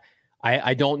back.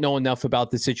 I don't know enough about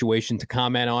the situation to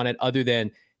comment on it, other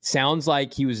than Sounds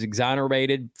like he was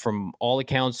exonerated from all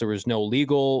accounts. There was no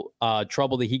legal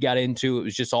trouble that he got into. It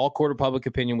was just all court of public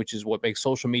opinion, which is what makes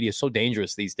social media so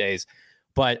dangerous these days.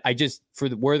 But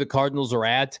where the Cardinals are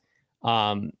at,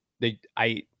 I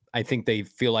think they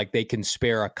feel like they can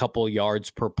spare a couple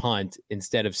yards per punt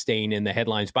instead of staying in the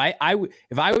headlines. But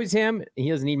if I was him,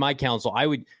 he doesn't need my counsel. I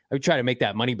would try to make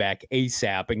that money back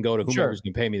ASAP and go to whoever's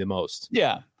going to pay me the most.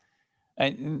 Yeah.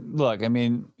 And look, I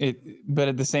mean, but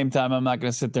at the same time, I'm not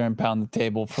going to sit there and pound the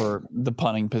table for the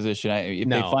punting position. If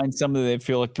they find somebody they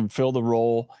feel like can fill the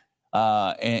role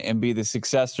and be the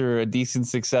successor, a decent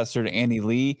successor to Andy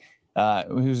Lee,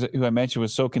 who I mentioned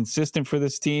was so consistent for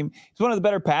this team. He's one of the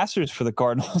better passers for the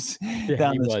Cardinals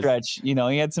down the stretch. He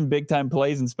had some big time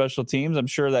plays in special teams. I'm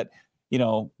sure that,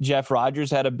 Jeff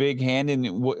Rodgers had a big hand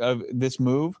in this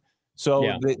move.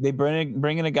 So they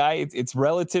bring in a guy. It's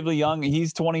relatively young.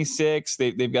 He's 26.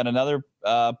 They've got another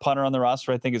punter on the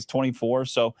roster. I think it's 24.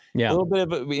 So a little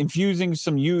bit of infusing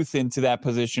some youth into that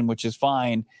position, which is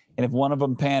fine. And if one of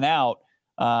them pan out,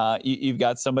 you've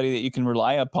got somebody that you can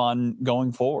rely upon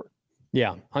going forward.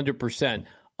 Yeah, 100%.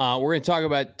 We're going to talk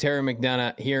about Terry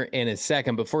McDonough here in a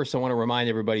second, but first I want to remind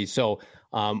everybody. So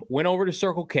went over to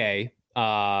Circle K.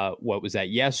 What was that,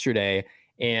 yesterday?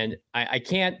 And I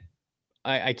can't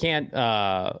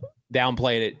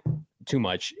downplay it too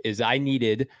much. Is I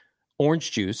needed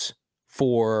orange juice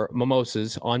for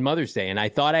mimosas on Mother's Day, and I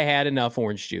thought I had enough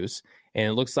orange juice. And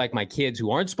it looks like my kids,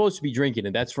 who aren't supposed to be drinking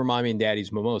it, that's for mommy and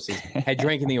daddy's mimosas, had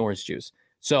drinking the orange juice.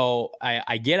 So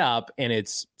I get up and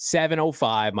it's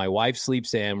 7:05. My wife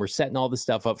sleeps in. We're setting all the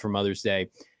stuff up for Mother's Day.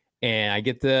 And I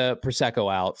get the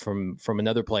Prosecco out from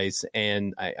another place.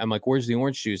 And I'm like, where's the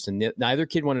orange juice? And neither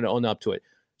kid wanted to own up to it.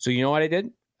 So you know what I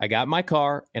did? I got in my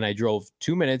car and I drove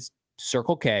 2 minutes to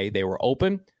Circle K. They were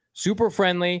open, super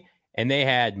friendly, and they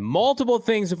had multiple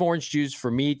things of orange juice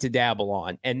for me to dabble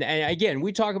on. And again,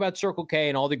 we talk about Circle K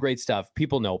and all the great stuff.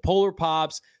 People know Polar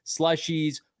Pops,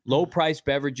 slushies, low-priced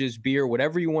beverages, beer,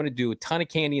 whatever you want to do, a ton of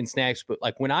candy and snacks. But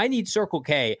like when I need Circle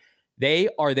K, they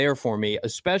are there for me,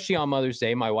 especially on Mother's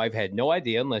Day. My wife had no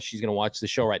idea, unless she's going to watch the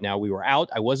show right now. We were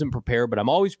out. I wasn't prepared, but I'm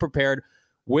always prepared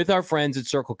with our friends at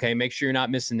Circle K. Make sure you're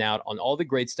not missing out on all the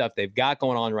great stuff they've got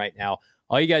going on right now.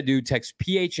 All you got to do, text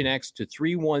PHNX to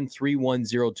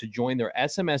 31310 to join their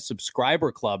SMS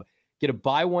subscriber club. Get a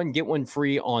buy one, get one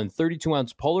free on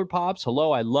 32-ounce Polar Pops.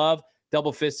 Hello, I love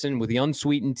double fisting with the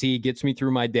unsweetened tea. Gets me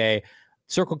through my day.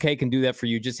 Circle K can do that for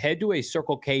you. Just head to a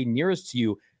Circle K nearest to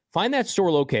you. Find that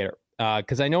store locator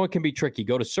because I know it can be tricky.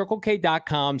 Go to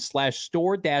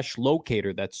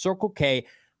circlek.com/store-locator. That's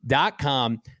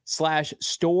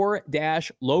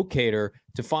circlek.com/store-locator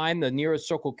to find the nearest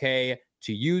Circle K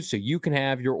to you so you can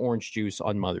have your orange juice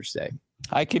on Mother's Day.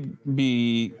 I could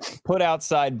be put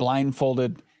outside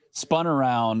blindfolded, spun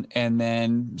around, and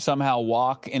then somehow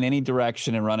walk in any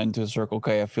direction and run into a Circle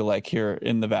K. I feel like here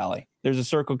in the Valley, there's a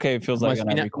Circle K. It feels like on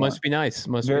every corner. Must be nice.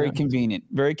 Very convenient.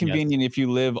 Very convenient if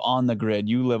you live on the grid.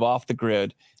 You live off the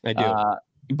grid. I do.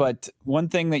 But one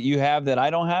thing that you have that I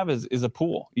don't have is a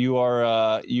pool. You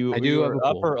are you are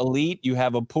upper elite. You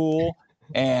have a pool,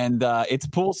 and it's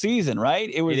pool season,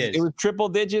 right? It was triple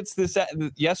digits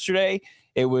yesterday.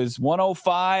 It was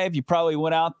 105. You probably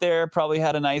went out there, probably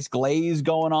had a nice glaze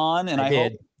going on, and I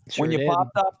hope when you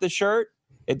popped off the shirt,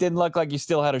 it didn't look like you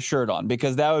still had a shirt on,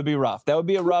 because that would be rough. That would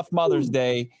be a rough Mother's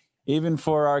Day, even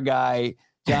for our guy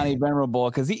Johnny Venerable,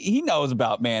 because he knows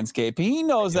about Manscaped. He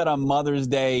knows that on Mother's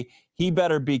Day he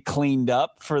better be cleaned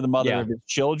up for the mother of his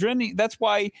children. That's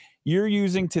why you're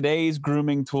using today's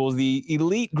grooming tools, the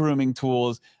elite grooming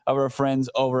tools of our friends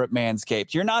over at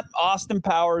Manscaped. You're not Austin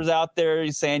Powers out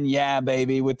there saying, yeah,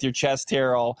 baby, with your chest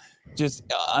hair all just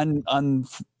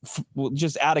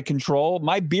just out of control.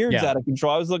 My beard's out of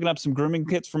control. I was looking up some grooming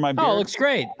kits for my beard. Oh, it looks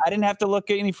great. I didn't have to look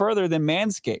any further than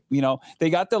Manscaped. You know, they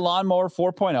got the Lawnmower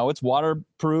 4.0. It's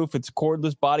waterproof. It's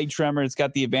cordless body trimmer. It's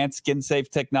got the advanced skin safe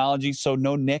technology, so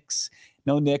no nicks.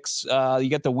 You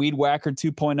got the Weed Whacker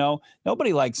 2.0.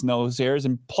 Nobody likes nose hairs,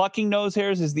 and plucking nose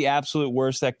hairs is the absolute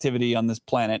worst activity on this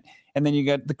planet. And then you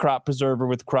got the Crop Preserver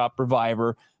with Crop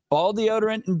Reviver, ball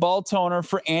deodorant and ball toner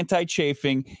for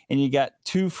anti-chafing, and you got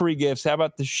 2 free gifts. How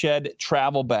about the Shed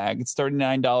travel bag? It's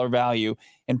 $39 value,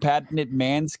 and patented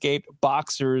Manscaped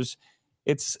boxers.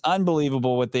 It's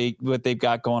unbelievable what they've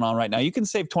got going on right now. You can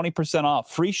save 20% off,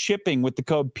 free shipping with the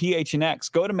code PHNX.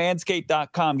 Go to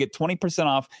manscaped.com, get 20%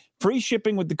 off, free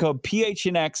shipping with the code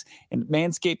PHNX, and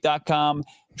manscaped.com.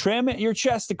 Trim your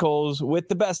chesticles with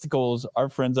the besticles, our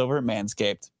friends over at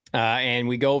Manscaped. And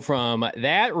we go from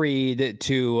that read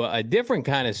to a different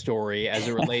kind of story as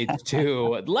it relates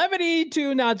to levity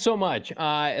to not so much,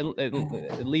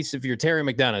 at least if you're Terry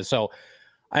McDonough. So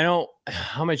I don't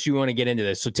how much you want to get into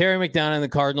this. So Terry McDonough and the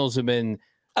Cardinals have been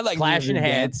clashing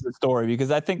heads. The story, because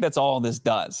I think that's all this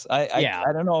does. I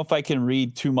don't know if I can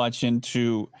read too much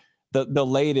into the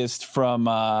latest from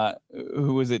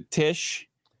who was it? Tish?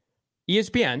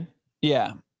 ESPN.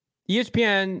 Yeah.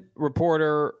 ESPN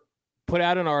reporter put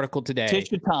out an article today.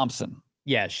 Tisha Thompson.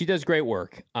 Yeah, she does great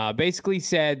work. Basically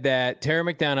said that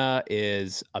Terry McDonough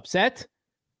is upset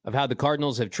of how the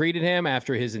Cardinals have treated him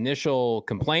after his initial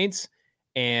complaints,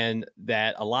 and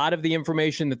that a lot of the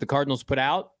information that the Cardinals put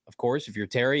out, of course, if you're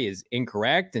Terry, is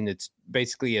incorrect, and it's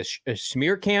basically a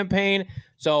smear campaign.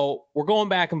 So we're going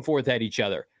back and forth at each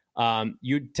other.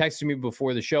 You texted me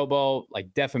before the show, Bo,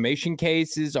 like defamation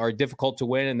cases are difficult to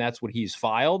win, and that's what he's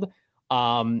filed.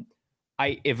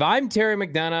 If I'm Terry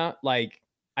McDonough, like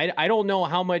I don't know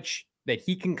how much that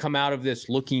he can come out of this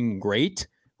looking great,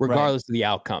 regardless of the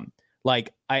outcome.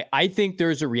 Like I think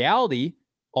there's a reality,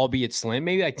 albeit slim,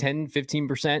 maybe like 10,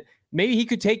 15%. Maybe he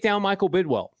could take down Michael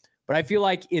Bidwell. But I feel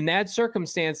like in that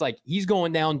circumstance, like he's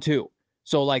going down too.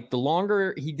 So like the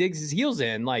longer he digs his heels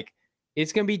in, like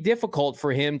it's going to be difficult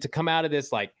for him to come out of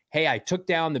this like, hey, I took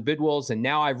down the Bidwells and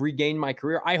now I've regained my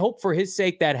career. I hope for his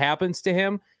sake that happens to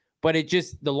him. But it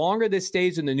just, the longer this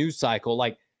stays in the news cycle,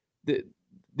 like the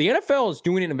NFL is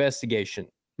doing an investigation.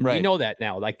 Right. We know that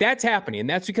now. Like that's happening. And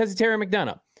that's because of Terry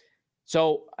McDonough.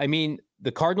 So, I mean,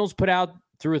 the Cardinals put out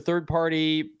through a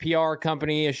third-party PR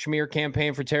company a smear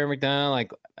campaign for Terry McDonough.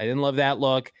 Like, I didn't love that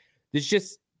look. It's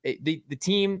just the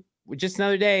team, just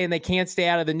another day, and they can't stay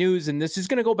out of the news. And this is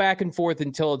going to go back and forth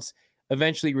until it's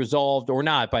eventually resolved or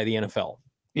not by the NFL.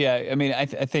 Yeah, I mean, I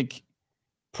think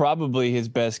probably his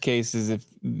best case is if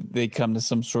they come to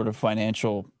some sort of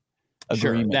financial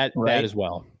agreement. Sure, that as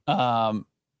well.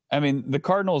 I mean, the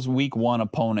Cardinals' week one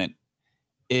opponent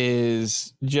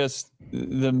is just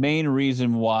the main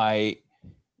reason why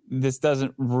this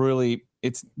doesn't really,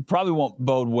 it's probably won't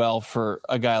bode well for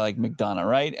a guy like McDonough,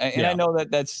 right? And I know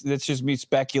that's just me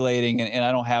speculating, and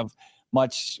I don't have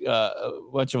much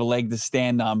of a leg to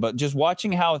stand on, but just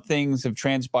watching how things have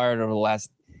transpired over the last,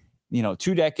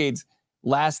 2 decades,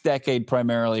 last decade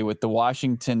primarily with the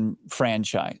Washington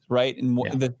franchise, right? And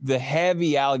the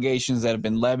heavy allegations that have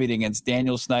been levied against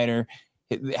Daniel Snyder,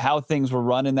 how things were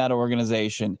run in that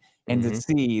organization, and to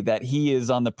see that he is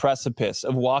on the precipice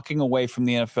of walking away from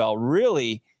the NFL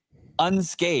really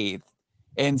unscathed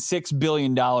and $6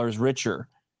 billion richer.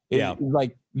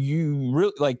 Like you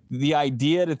really like the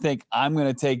idea to think I'm going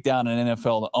to take down an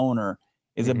NFL owner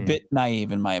is a bit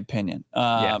naive in my opinion.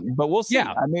 But we'll see.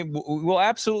 I mean, we'll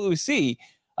absolutely see.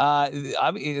 The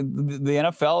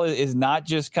NFL is not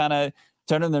just kind of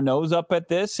turning their nose up at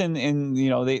this, and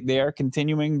they are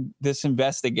continuing this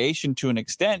investigation to an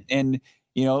extent. And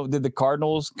did the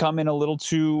Cardinals come in a little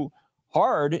too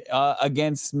hard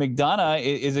against McDonough?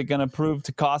 Is it going to prove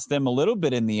to cost them a little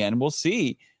bit in the end? We'll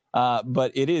see.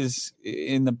 But it is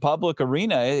in the public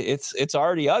arena. It's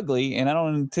already ugly, and I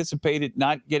don't anticipate it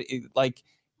not get like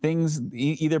things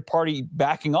either party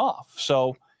backing off.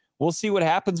 So we'll see what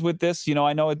happens with this.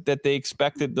 I know that they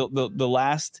expected the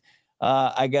last.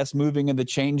 I guess moving in the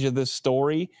change of this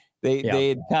story, they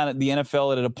had kind of the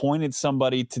NFL had appointed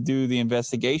somebody to do the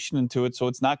investigation into it, so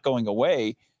it's not going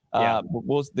away. But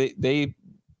they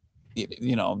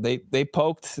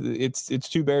poked. It's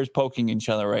two bears poking each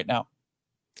other right now.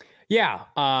 Yeah,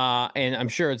 and I'm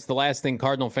sure it's the last thing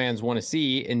Cardinal fans want to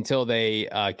see until they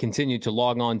continue to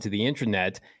log on to the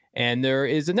internet. And there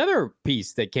is another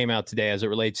piece that came out today as it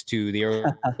relates to the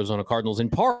Arizona Cardinals in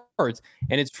part,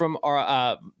 and it's from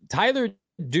our Tyler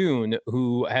Dune,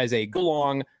 who has a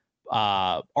go-long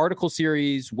article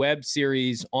series, web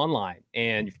series online.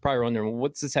 And you're probably wondering,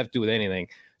 what's this have to do with anything?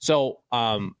 So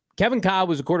Kevin Cobb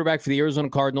was a quarterback for the Arizona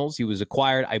Cardinals. He was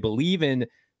acquired, I believe, in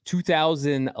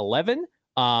 2011.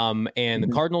 And the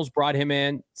Cardinals brought him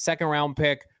in, second-round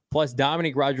pick, plus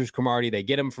Dominique Rodgers-Cromartie. They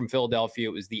get him from Philadelphia.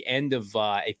 It was the end of,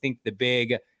 I think, the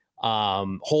big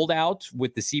holdout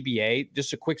with the CBA.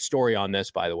 Just a quick story on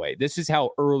this, by the way. This is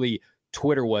how early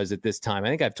Twitter was at this time. I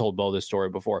think I've told Bo this story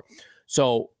before.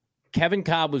 So Kevin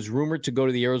Cobb was rumored to go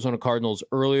to the Arizona Cardinals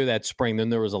earlier that spring. Then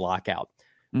there was a lockout,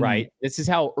 right? This is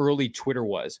how early Twitter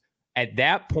was. At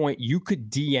that point, you could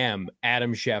DM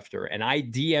Adam Schefter, and I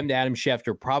DM'd Adam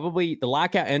Schefter. Probably the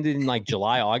lockout ended in like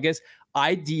July, August.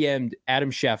 I DM'd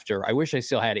Adam Schefter. I wish I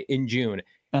still had it in June.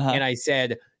 And I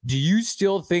said, do you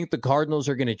still think the Cardinals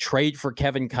are going to trade for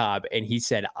Kevin Cobb? And he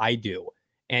said, I do.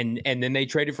 And then they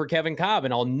traded for Kevin Cobb.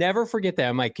 And I'll never forget that.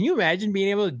 I'm like, can you imagine being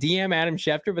able to DM Adam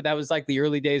Schefter? But that was like the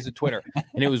early days of Twitter.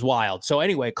 And it was wild. So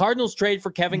anyway, Cardinals trade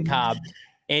for Kevin Cobb.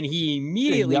 And he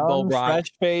immediately, Bo Brock,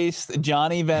 fresh-faced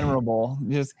Johnny Venerable,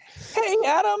 just, hey,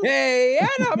 Adam. Hey,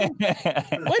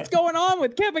 Adam. What's going on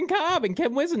with Kevin Cobb and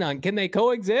Ken Whisenhunt? Can they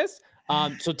coexist?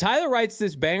 So Tyler writes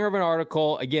this banger of an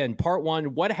article. Again, part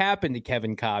one, what happened to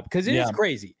Kevin Cobb? Because it is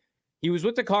crazy. He was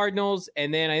with the Cardinals,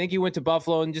 and then I think he went to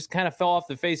Buffalo and just kind of fell off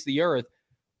the face of the earth.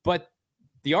 But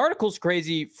the article's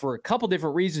crazy for a couple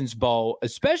different reasons, Bo,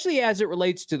 especially as it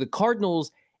relates to the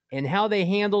Cardinals and how they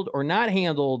handled or not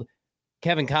handled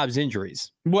Kevin Cobb's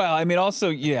injuries. Well, I mean,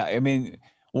 also,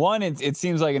 one, it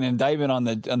seems like an indictment on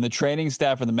the training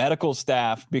staff or the medical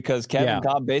staff, because Kevin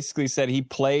Cobb basically said he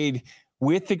played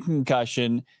with the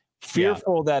concussion,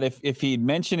 fearful that if he'd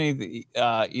mentioned anything,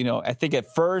 I think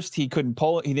at first he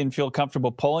didn't feel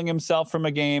comfortable pulling himself from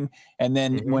a game. And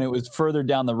then when it was further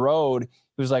down the road,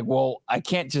 he was like, well, I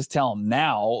can't just tell him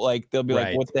now. Like, they'll be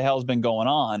like, what the hell's been going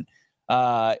on?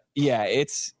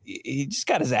 He just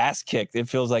got his ass kicked. It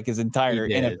feels like his entire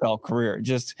NFL career,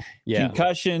 just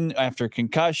concussion after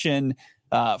concussion.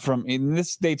 And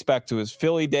this dates back to his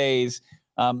Philly days.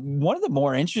 One of the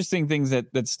more interesting things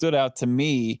that stood out to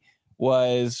me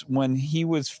was when he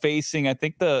was facing, I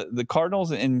think the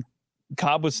Cardinals, and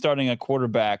Cobb was starting a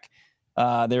quarterback.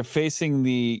 They're facing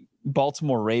the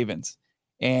Baltimore Ravens,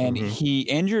 and he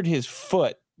injured his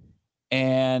foot,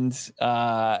 and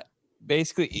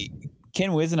basically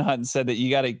Ken Whisenhunt said that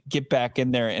you got to get back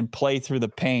in there and play through the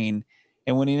pain.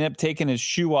 And when he ended up taking his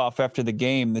shoe off after the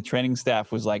game, the training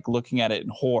staff was like looking at it in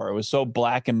horror. It was so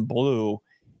black and blue,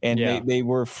 and they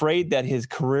were afraid that his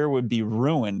career would be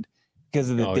ruined because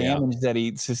of the damage that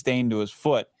he sustained to his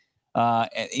foot. And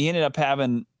he ended up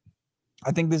having,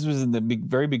 I think this was in the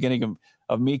very beginning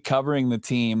of me covering the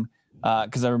team,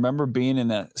 because I remember being in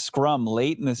a scrum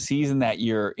late in the season that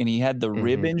year, and he had the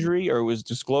rib injury, or it was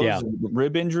disclosed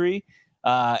rib injury.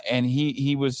 And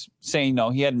he was saying, no,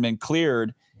 he hadn't been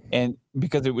cleared. And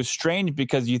because it was strange,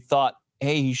 because you thought,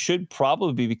 hey, he should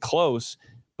probably be close.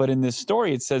 But in this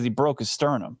story, it says he broke his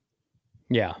sternum.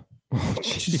 Yeah.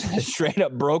 Straight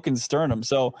up broken sternum.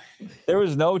 So there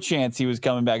was no chance he was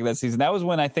coming back that season. That was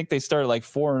when I think they started like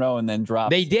 4-0 and then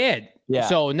dropped. They did. Yeah.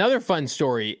 So another fun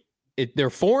story. They're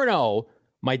 4-0.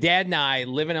 My dad and I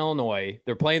live in Illinois.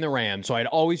 They're playing the Rams. So I'd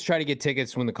always try to get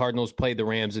tickets when the Cardinals played the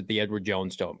Rams at the Edward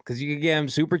Jones Dome, because you could get them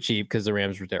super cheap because the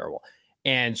Rams were terrible.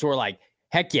 And so we're like,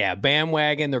 heck yeah,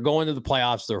 bandwagon. They're going to the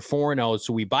playoffs. They're 4-0.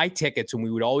 So we buy tickets, and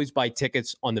we would always buy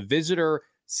tickets on the visitor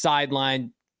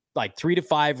sideline, like 3 to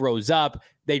 5 rows up.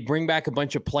 They'd bring back a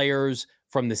bunch of players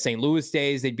from the St. Louis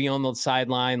days. They'd be on the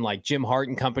sideline, like Jim Hart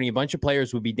and company. A bunch of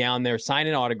players would be down there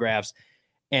signing autographs.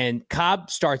 And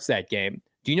Cobb starts that game.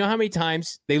 Do you know how many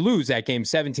times they lose that game?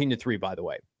 17-3, by the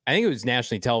way. I think it was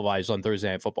nationally televised on Thursday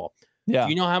Night Football. Yeah.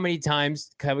 Do you know how many times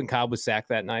Kevin Cobb was sacked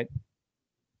that night?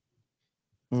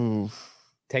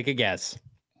 Take a guess.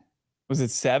 Was it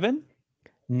 7?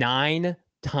 9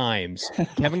 times.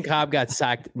 Kevin Cobb got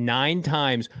sacked 9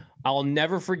 times. I'll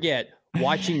never forget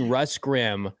watching Russ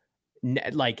Grimm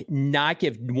not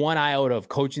give one iota of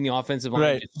coaching the offensive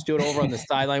line. Just stood over on the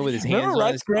sideline with his hands. Remember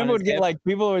Russ Grimm would get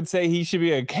people would say he should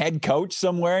be a head coach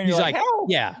somewhere, and he's like hell,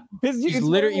 yeah. He's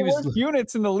literally one of the worst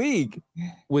units in the league.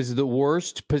 Was the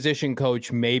worst position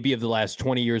coach maybe of the last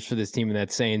 20 years for this team, and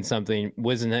that's saying something. It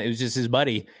was just his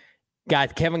buddy.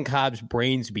 Got Kevin Cobb's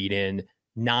brains beat in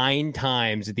 9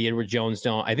 times at the Edward Jones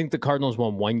Dome. I think the Cardinals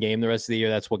won 1 game the rest of the year.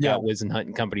 That's what got Whisenhunt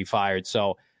and company fired.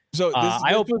 So this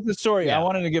was the story. Yeah. I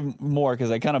wanted to give more because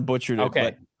I kind of butchered it.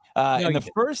 Okay. But, in the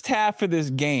first half of this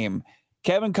game,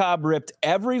 Kevin Cobb ripped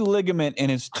every ligament in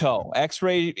his toe.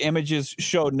 X-ray images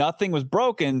showed nothing was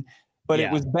broken, but it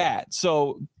was bad.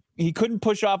 So he couldn't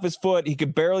push off his foot. He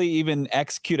could barely even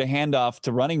execute a handoff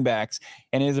to running backs.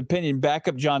 And in his opinion,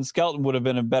 backup John Skelton would have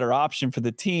been a better option for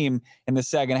the team in the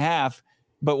second half.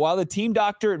 But while the team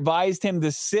doctor advised him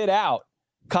to sit out,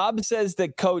 Cobb says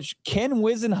that coach Ken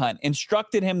Whisenhunt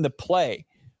instructed him to play.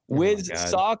 Wiz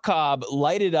saw Cobb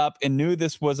light it up and knew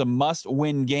this was a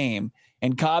must-win game,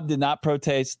 and Cobb did not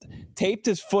protest, taped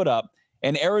his foot up,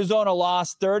 and Arizona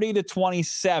lost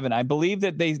 30-27. I believe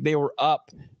that they were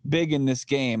up big in this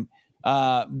game.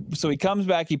 So he comes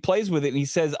back, he plays with it, and he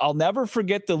says, I'll never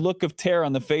forget the look of terror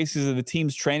on the faces of the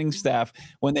team's training staff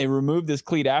when they removed this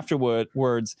cleat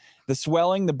afterwards. The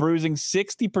swelling, the bruising,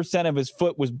 60% of his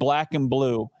foot was black and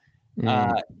blue.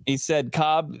 He said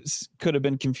Cobb could have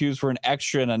been confused for an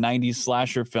extra in a 90s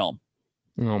slasher film.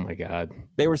 Oh, my God.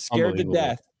 They were scared to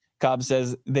death. Cobb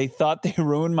says they thought they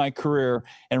ruined my career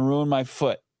and ruined my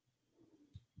foot.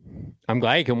 I'm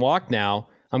glad he can walk now.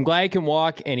 I'm glad he can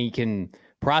walk and he can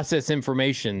process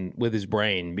information with his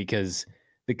brain, because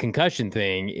the concussion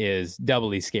thing is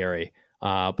doubly scary.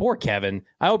 Poor Kevin.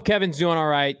 I hope Kevin's doing all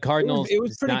right. Cardinals. It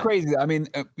was pretty crazy. I mean,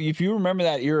 if you remember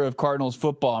that era of Cardinals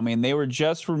football, I mean, they were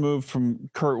just removed from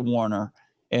Kurt Warner.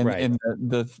 And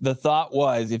the thought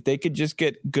was if they could just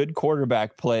get good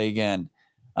quarterback play again,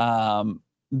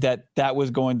 that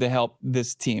was going to help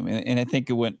this team. And I think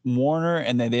it went Warner,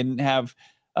 and they didn't have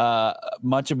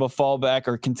much of a fallback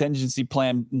or contingency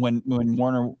plan when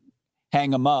Warner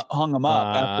hung him up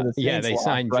after the Saints they lost,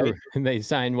 signed right? They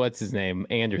signed what's his name,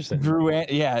 Anderson.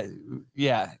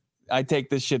 Yeah. I take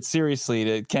this shit seriously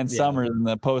to Ken Summers in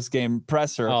the post-game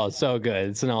presser. Oh, so good.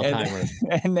 It's an all-timer.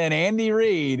 And then Andy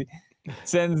Reid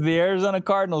sends the Arizona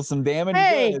Cardinals some damaged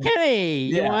Hey, goods. Kenny,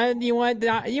 you want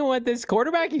this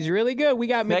quarterback? He's really good. We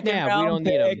got McNabb. We don't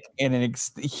need him. And a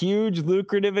huge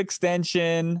lucrative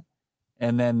extension,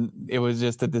 and then it was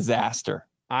just a disaster.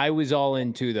 I was all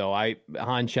in too, though.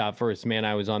 Han shot first, man.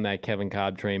 I was on that Kevin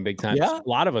Cobb train big time. Yeah. A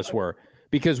lot of us were,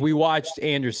 because we watched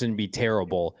Anderson be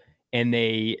terrible, and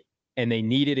they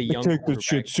needed a young. Take this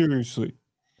shit seriously.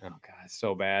 Oh God,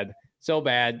 so bad.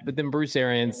 But then Bruce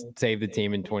Arians saved the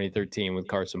team in 2013 with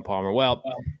Carson Palmer. Well,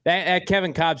 that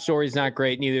Kevin Cobb story is not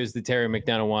great. Neither is the Terry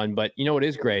McDonough one. But you know what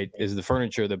is great is the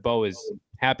furniture that Bo is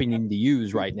happening to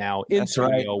use right now in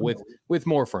studio with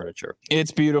more furniture.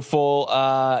 It's beautiful.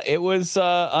 It was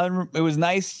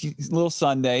nice little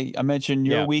Sunday. I mentioned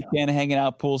your weekend hanging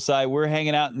out poolside. We're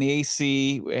hanging out in the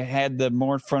AC. We had the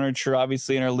more furniture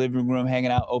obviously in our living room, hanging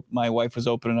out. My wife was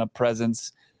opening up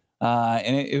presents.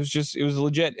 And it was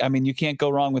legit. I mean, you can't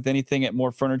go wrong with anything at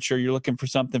More Furniture. You're looking for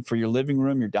something for your living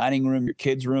room, your dining room, your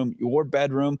kids' room, your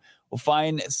bedroom. We'll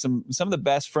find some of the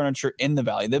best furniture in the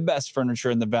Valley,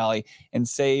 and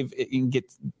save. You can get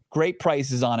great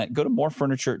prices on it. Go to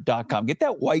morefurniture.com. Get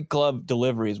that white glove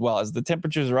delivery as well. As the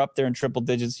temperatures are up there in triple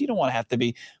digits, you don't want to have to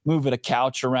be moving a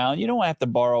couch around. You don't want to have to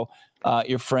borrow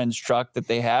your friend's truck that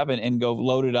they have and go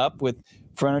load it up with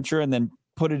furniture and then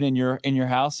put it in your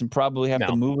house and probably have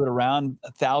to move it around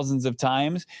thousands of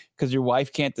times because your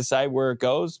wife can't decide where it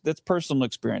goes. That's personal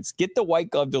experience. Get the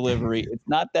white glove delivery. It's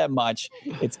not that much.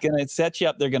 It's going to set you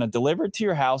up. They're going to deliver it to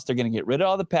your house. They're going to get rid of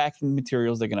all the packing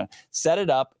materials. They're going to set it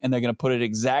up, and they're going to put it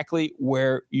exactly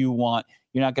where you want.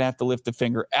 You're not going to have to lift a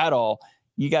finger at all.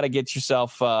 You got to get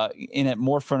yourself in at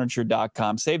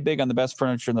morefurniture.com. Save big on the best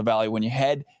furniture in the Valley when you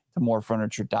head to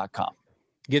morefurniture.com.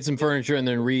 Get some furniture and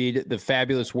then read the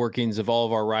fabulous workings of all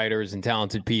of our writers and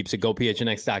talented peeps at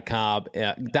gophnx.com,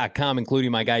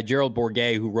 including my guy Gerald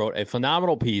Bourget, who wrote a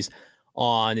phenomenal piece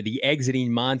on the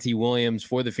exiting Monty Williams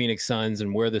for the Phoenix Suns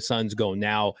and where the Suns go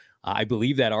now. I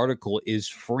believe that article is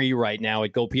free right now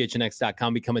at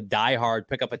gophnx.com. Become a diehard.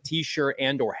 Pick up a T-shirt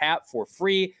and or hat for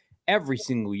free every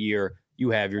single year. You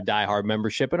have your diehard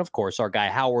membership. And, of course, our guy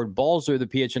Howard Balzer, the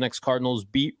PHNX Cardinals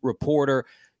beat reporter.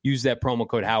 Use that promo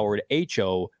code Howard,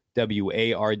 HOWARD.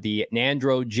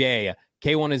 Nandro J.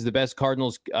 K1 is the best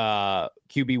Cardinals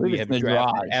QB we have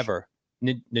drafted ever.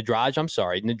 Nadraj, I'm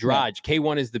sorry. Nadraj. Yeah.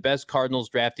 K1 is the best Cardinals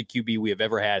drafted QB we have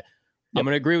ever had. Yep. I'm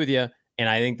going to agree with you. And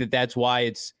I think that's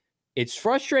why it's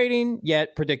frustrating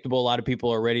yet predictable. A lot of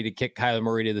people are ready to kick Kyler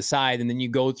Murray to the side. And then you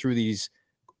go through these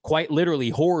quite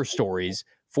literally horror stories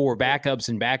for backups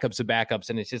and backups of backups.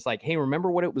 And it's just like, hey,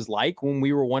 remember what it was like when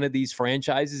we were one of these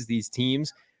franchises, these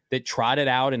teams that trotted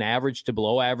out an average to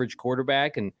below average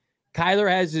quarterback? And Kyler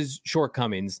has his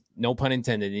shortcomings, no pun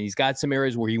intended. And he's got some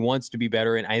areas where he wants to be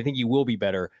better. And I think he will be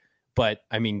better. But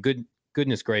I mean,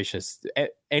 goodness gracious.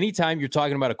 Anytime you're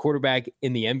talking about a quarterback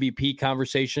in the MVP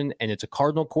conversation and it's a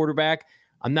Cardinal quarterback,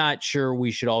 I'm not sure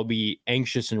we should all be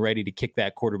anxious and ready to kick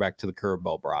that quarterback to the curb,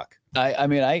 Brock.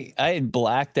 I had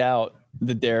blacked out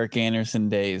the Derek Anderson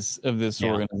days of this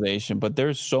organization, but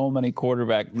there's so many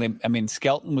quarterbacks. I mean,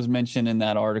 Skelton was mentioned in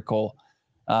that article.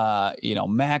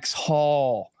 Max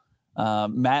Hall,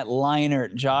 Matt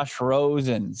Leinart, Josh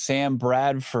Rosen, Sam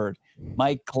Bradford,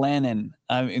 Mike Glennon.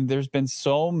 I mean, there's been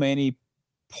so many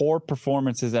poor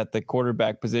performances at the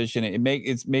quarterback position. It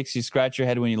makes you scratch your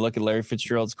head when you look at Larry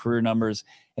Fitzgerald's career numbers,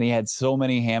 and he had so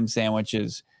many ham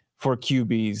sandwiches for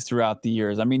QBs throughout the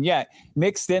years. I mean,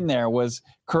 mixed in there was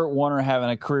Kurt Warner having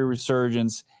a career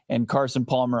resurgence and Carson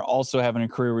Palmer also having a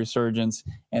career resurgence.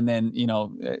 And then,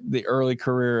 the early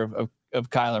career of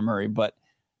Kyler Murray. But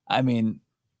I mean,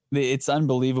 it's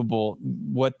unbelievable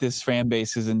what this fan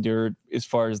base has endured as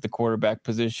far as the quarterback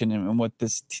position and what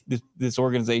this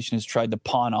organization has tried to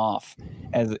pawn off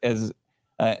as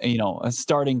a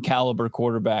starting caliber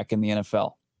quarterback in the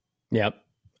NFL. Yep.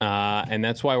 And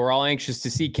that's why we're all anxious to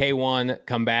see K1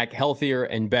 come back healthier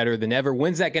and better than ever.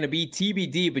 When's that going to be?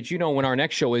 TBD. But when our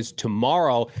next show is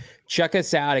tomorrow. Check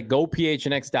us out at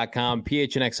gophnx.com,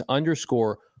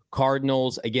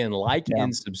 PHNX_Cardinals. Again,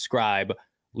 and subscribe.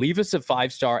 leave us a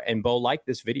 5-star, and Bo, like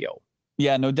this video.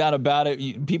 Yeah, no doubt about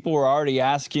it. People were already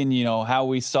asking, how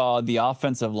we saw the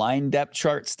offensive line depth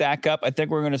chart stack up. I think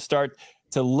we're going to start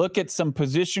to look at some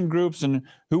position groups and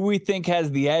who we think has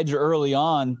the edge early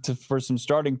on for some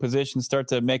starting positions, start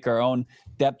to make our own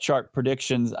depth chart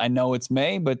predictions. I know it's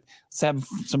May, but let's have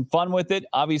some fun with it.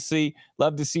 Obviously,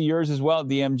 love to see yours as well.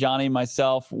 DM Johnny,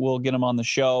 myself, we'll get them on the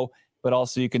show, but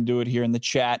also you can do it here in the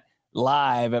chat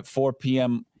live at 4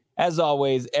 p.m. As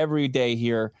always, every day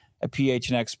here at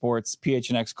PHNX Sports,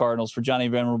 PHNX Cardinals. For Johnny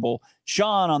Venerable,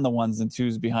 Sean on the ones and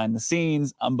twos behind the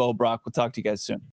scenes, I'm Bo Brock. We'll talk to you guys soon.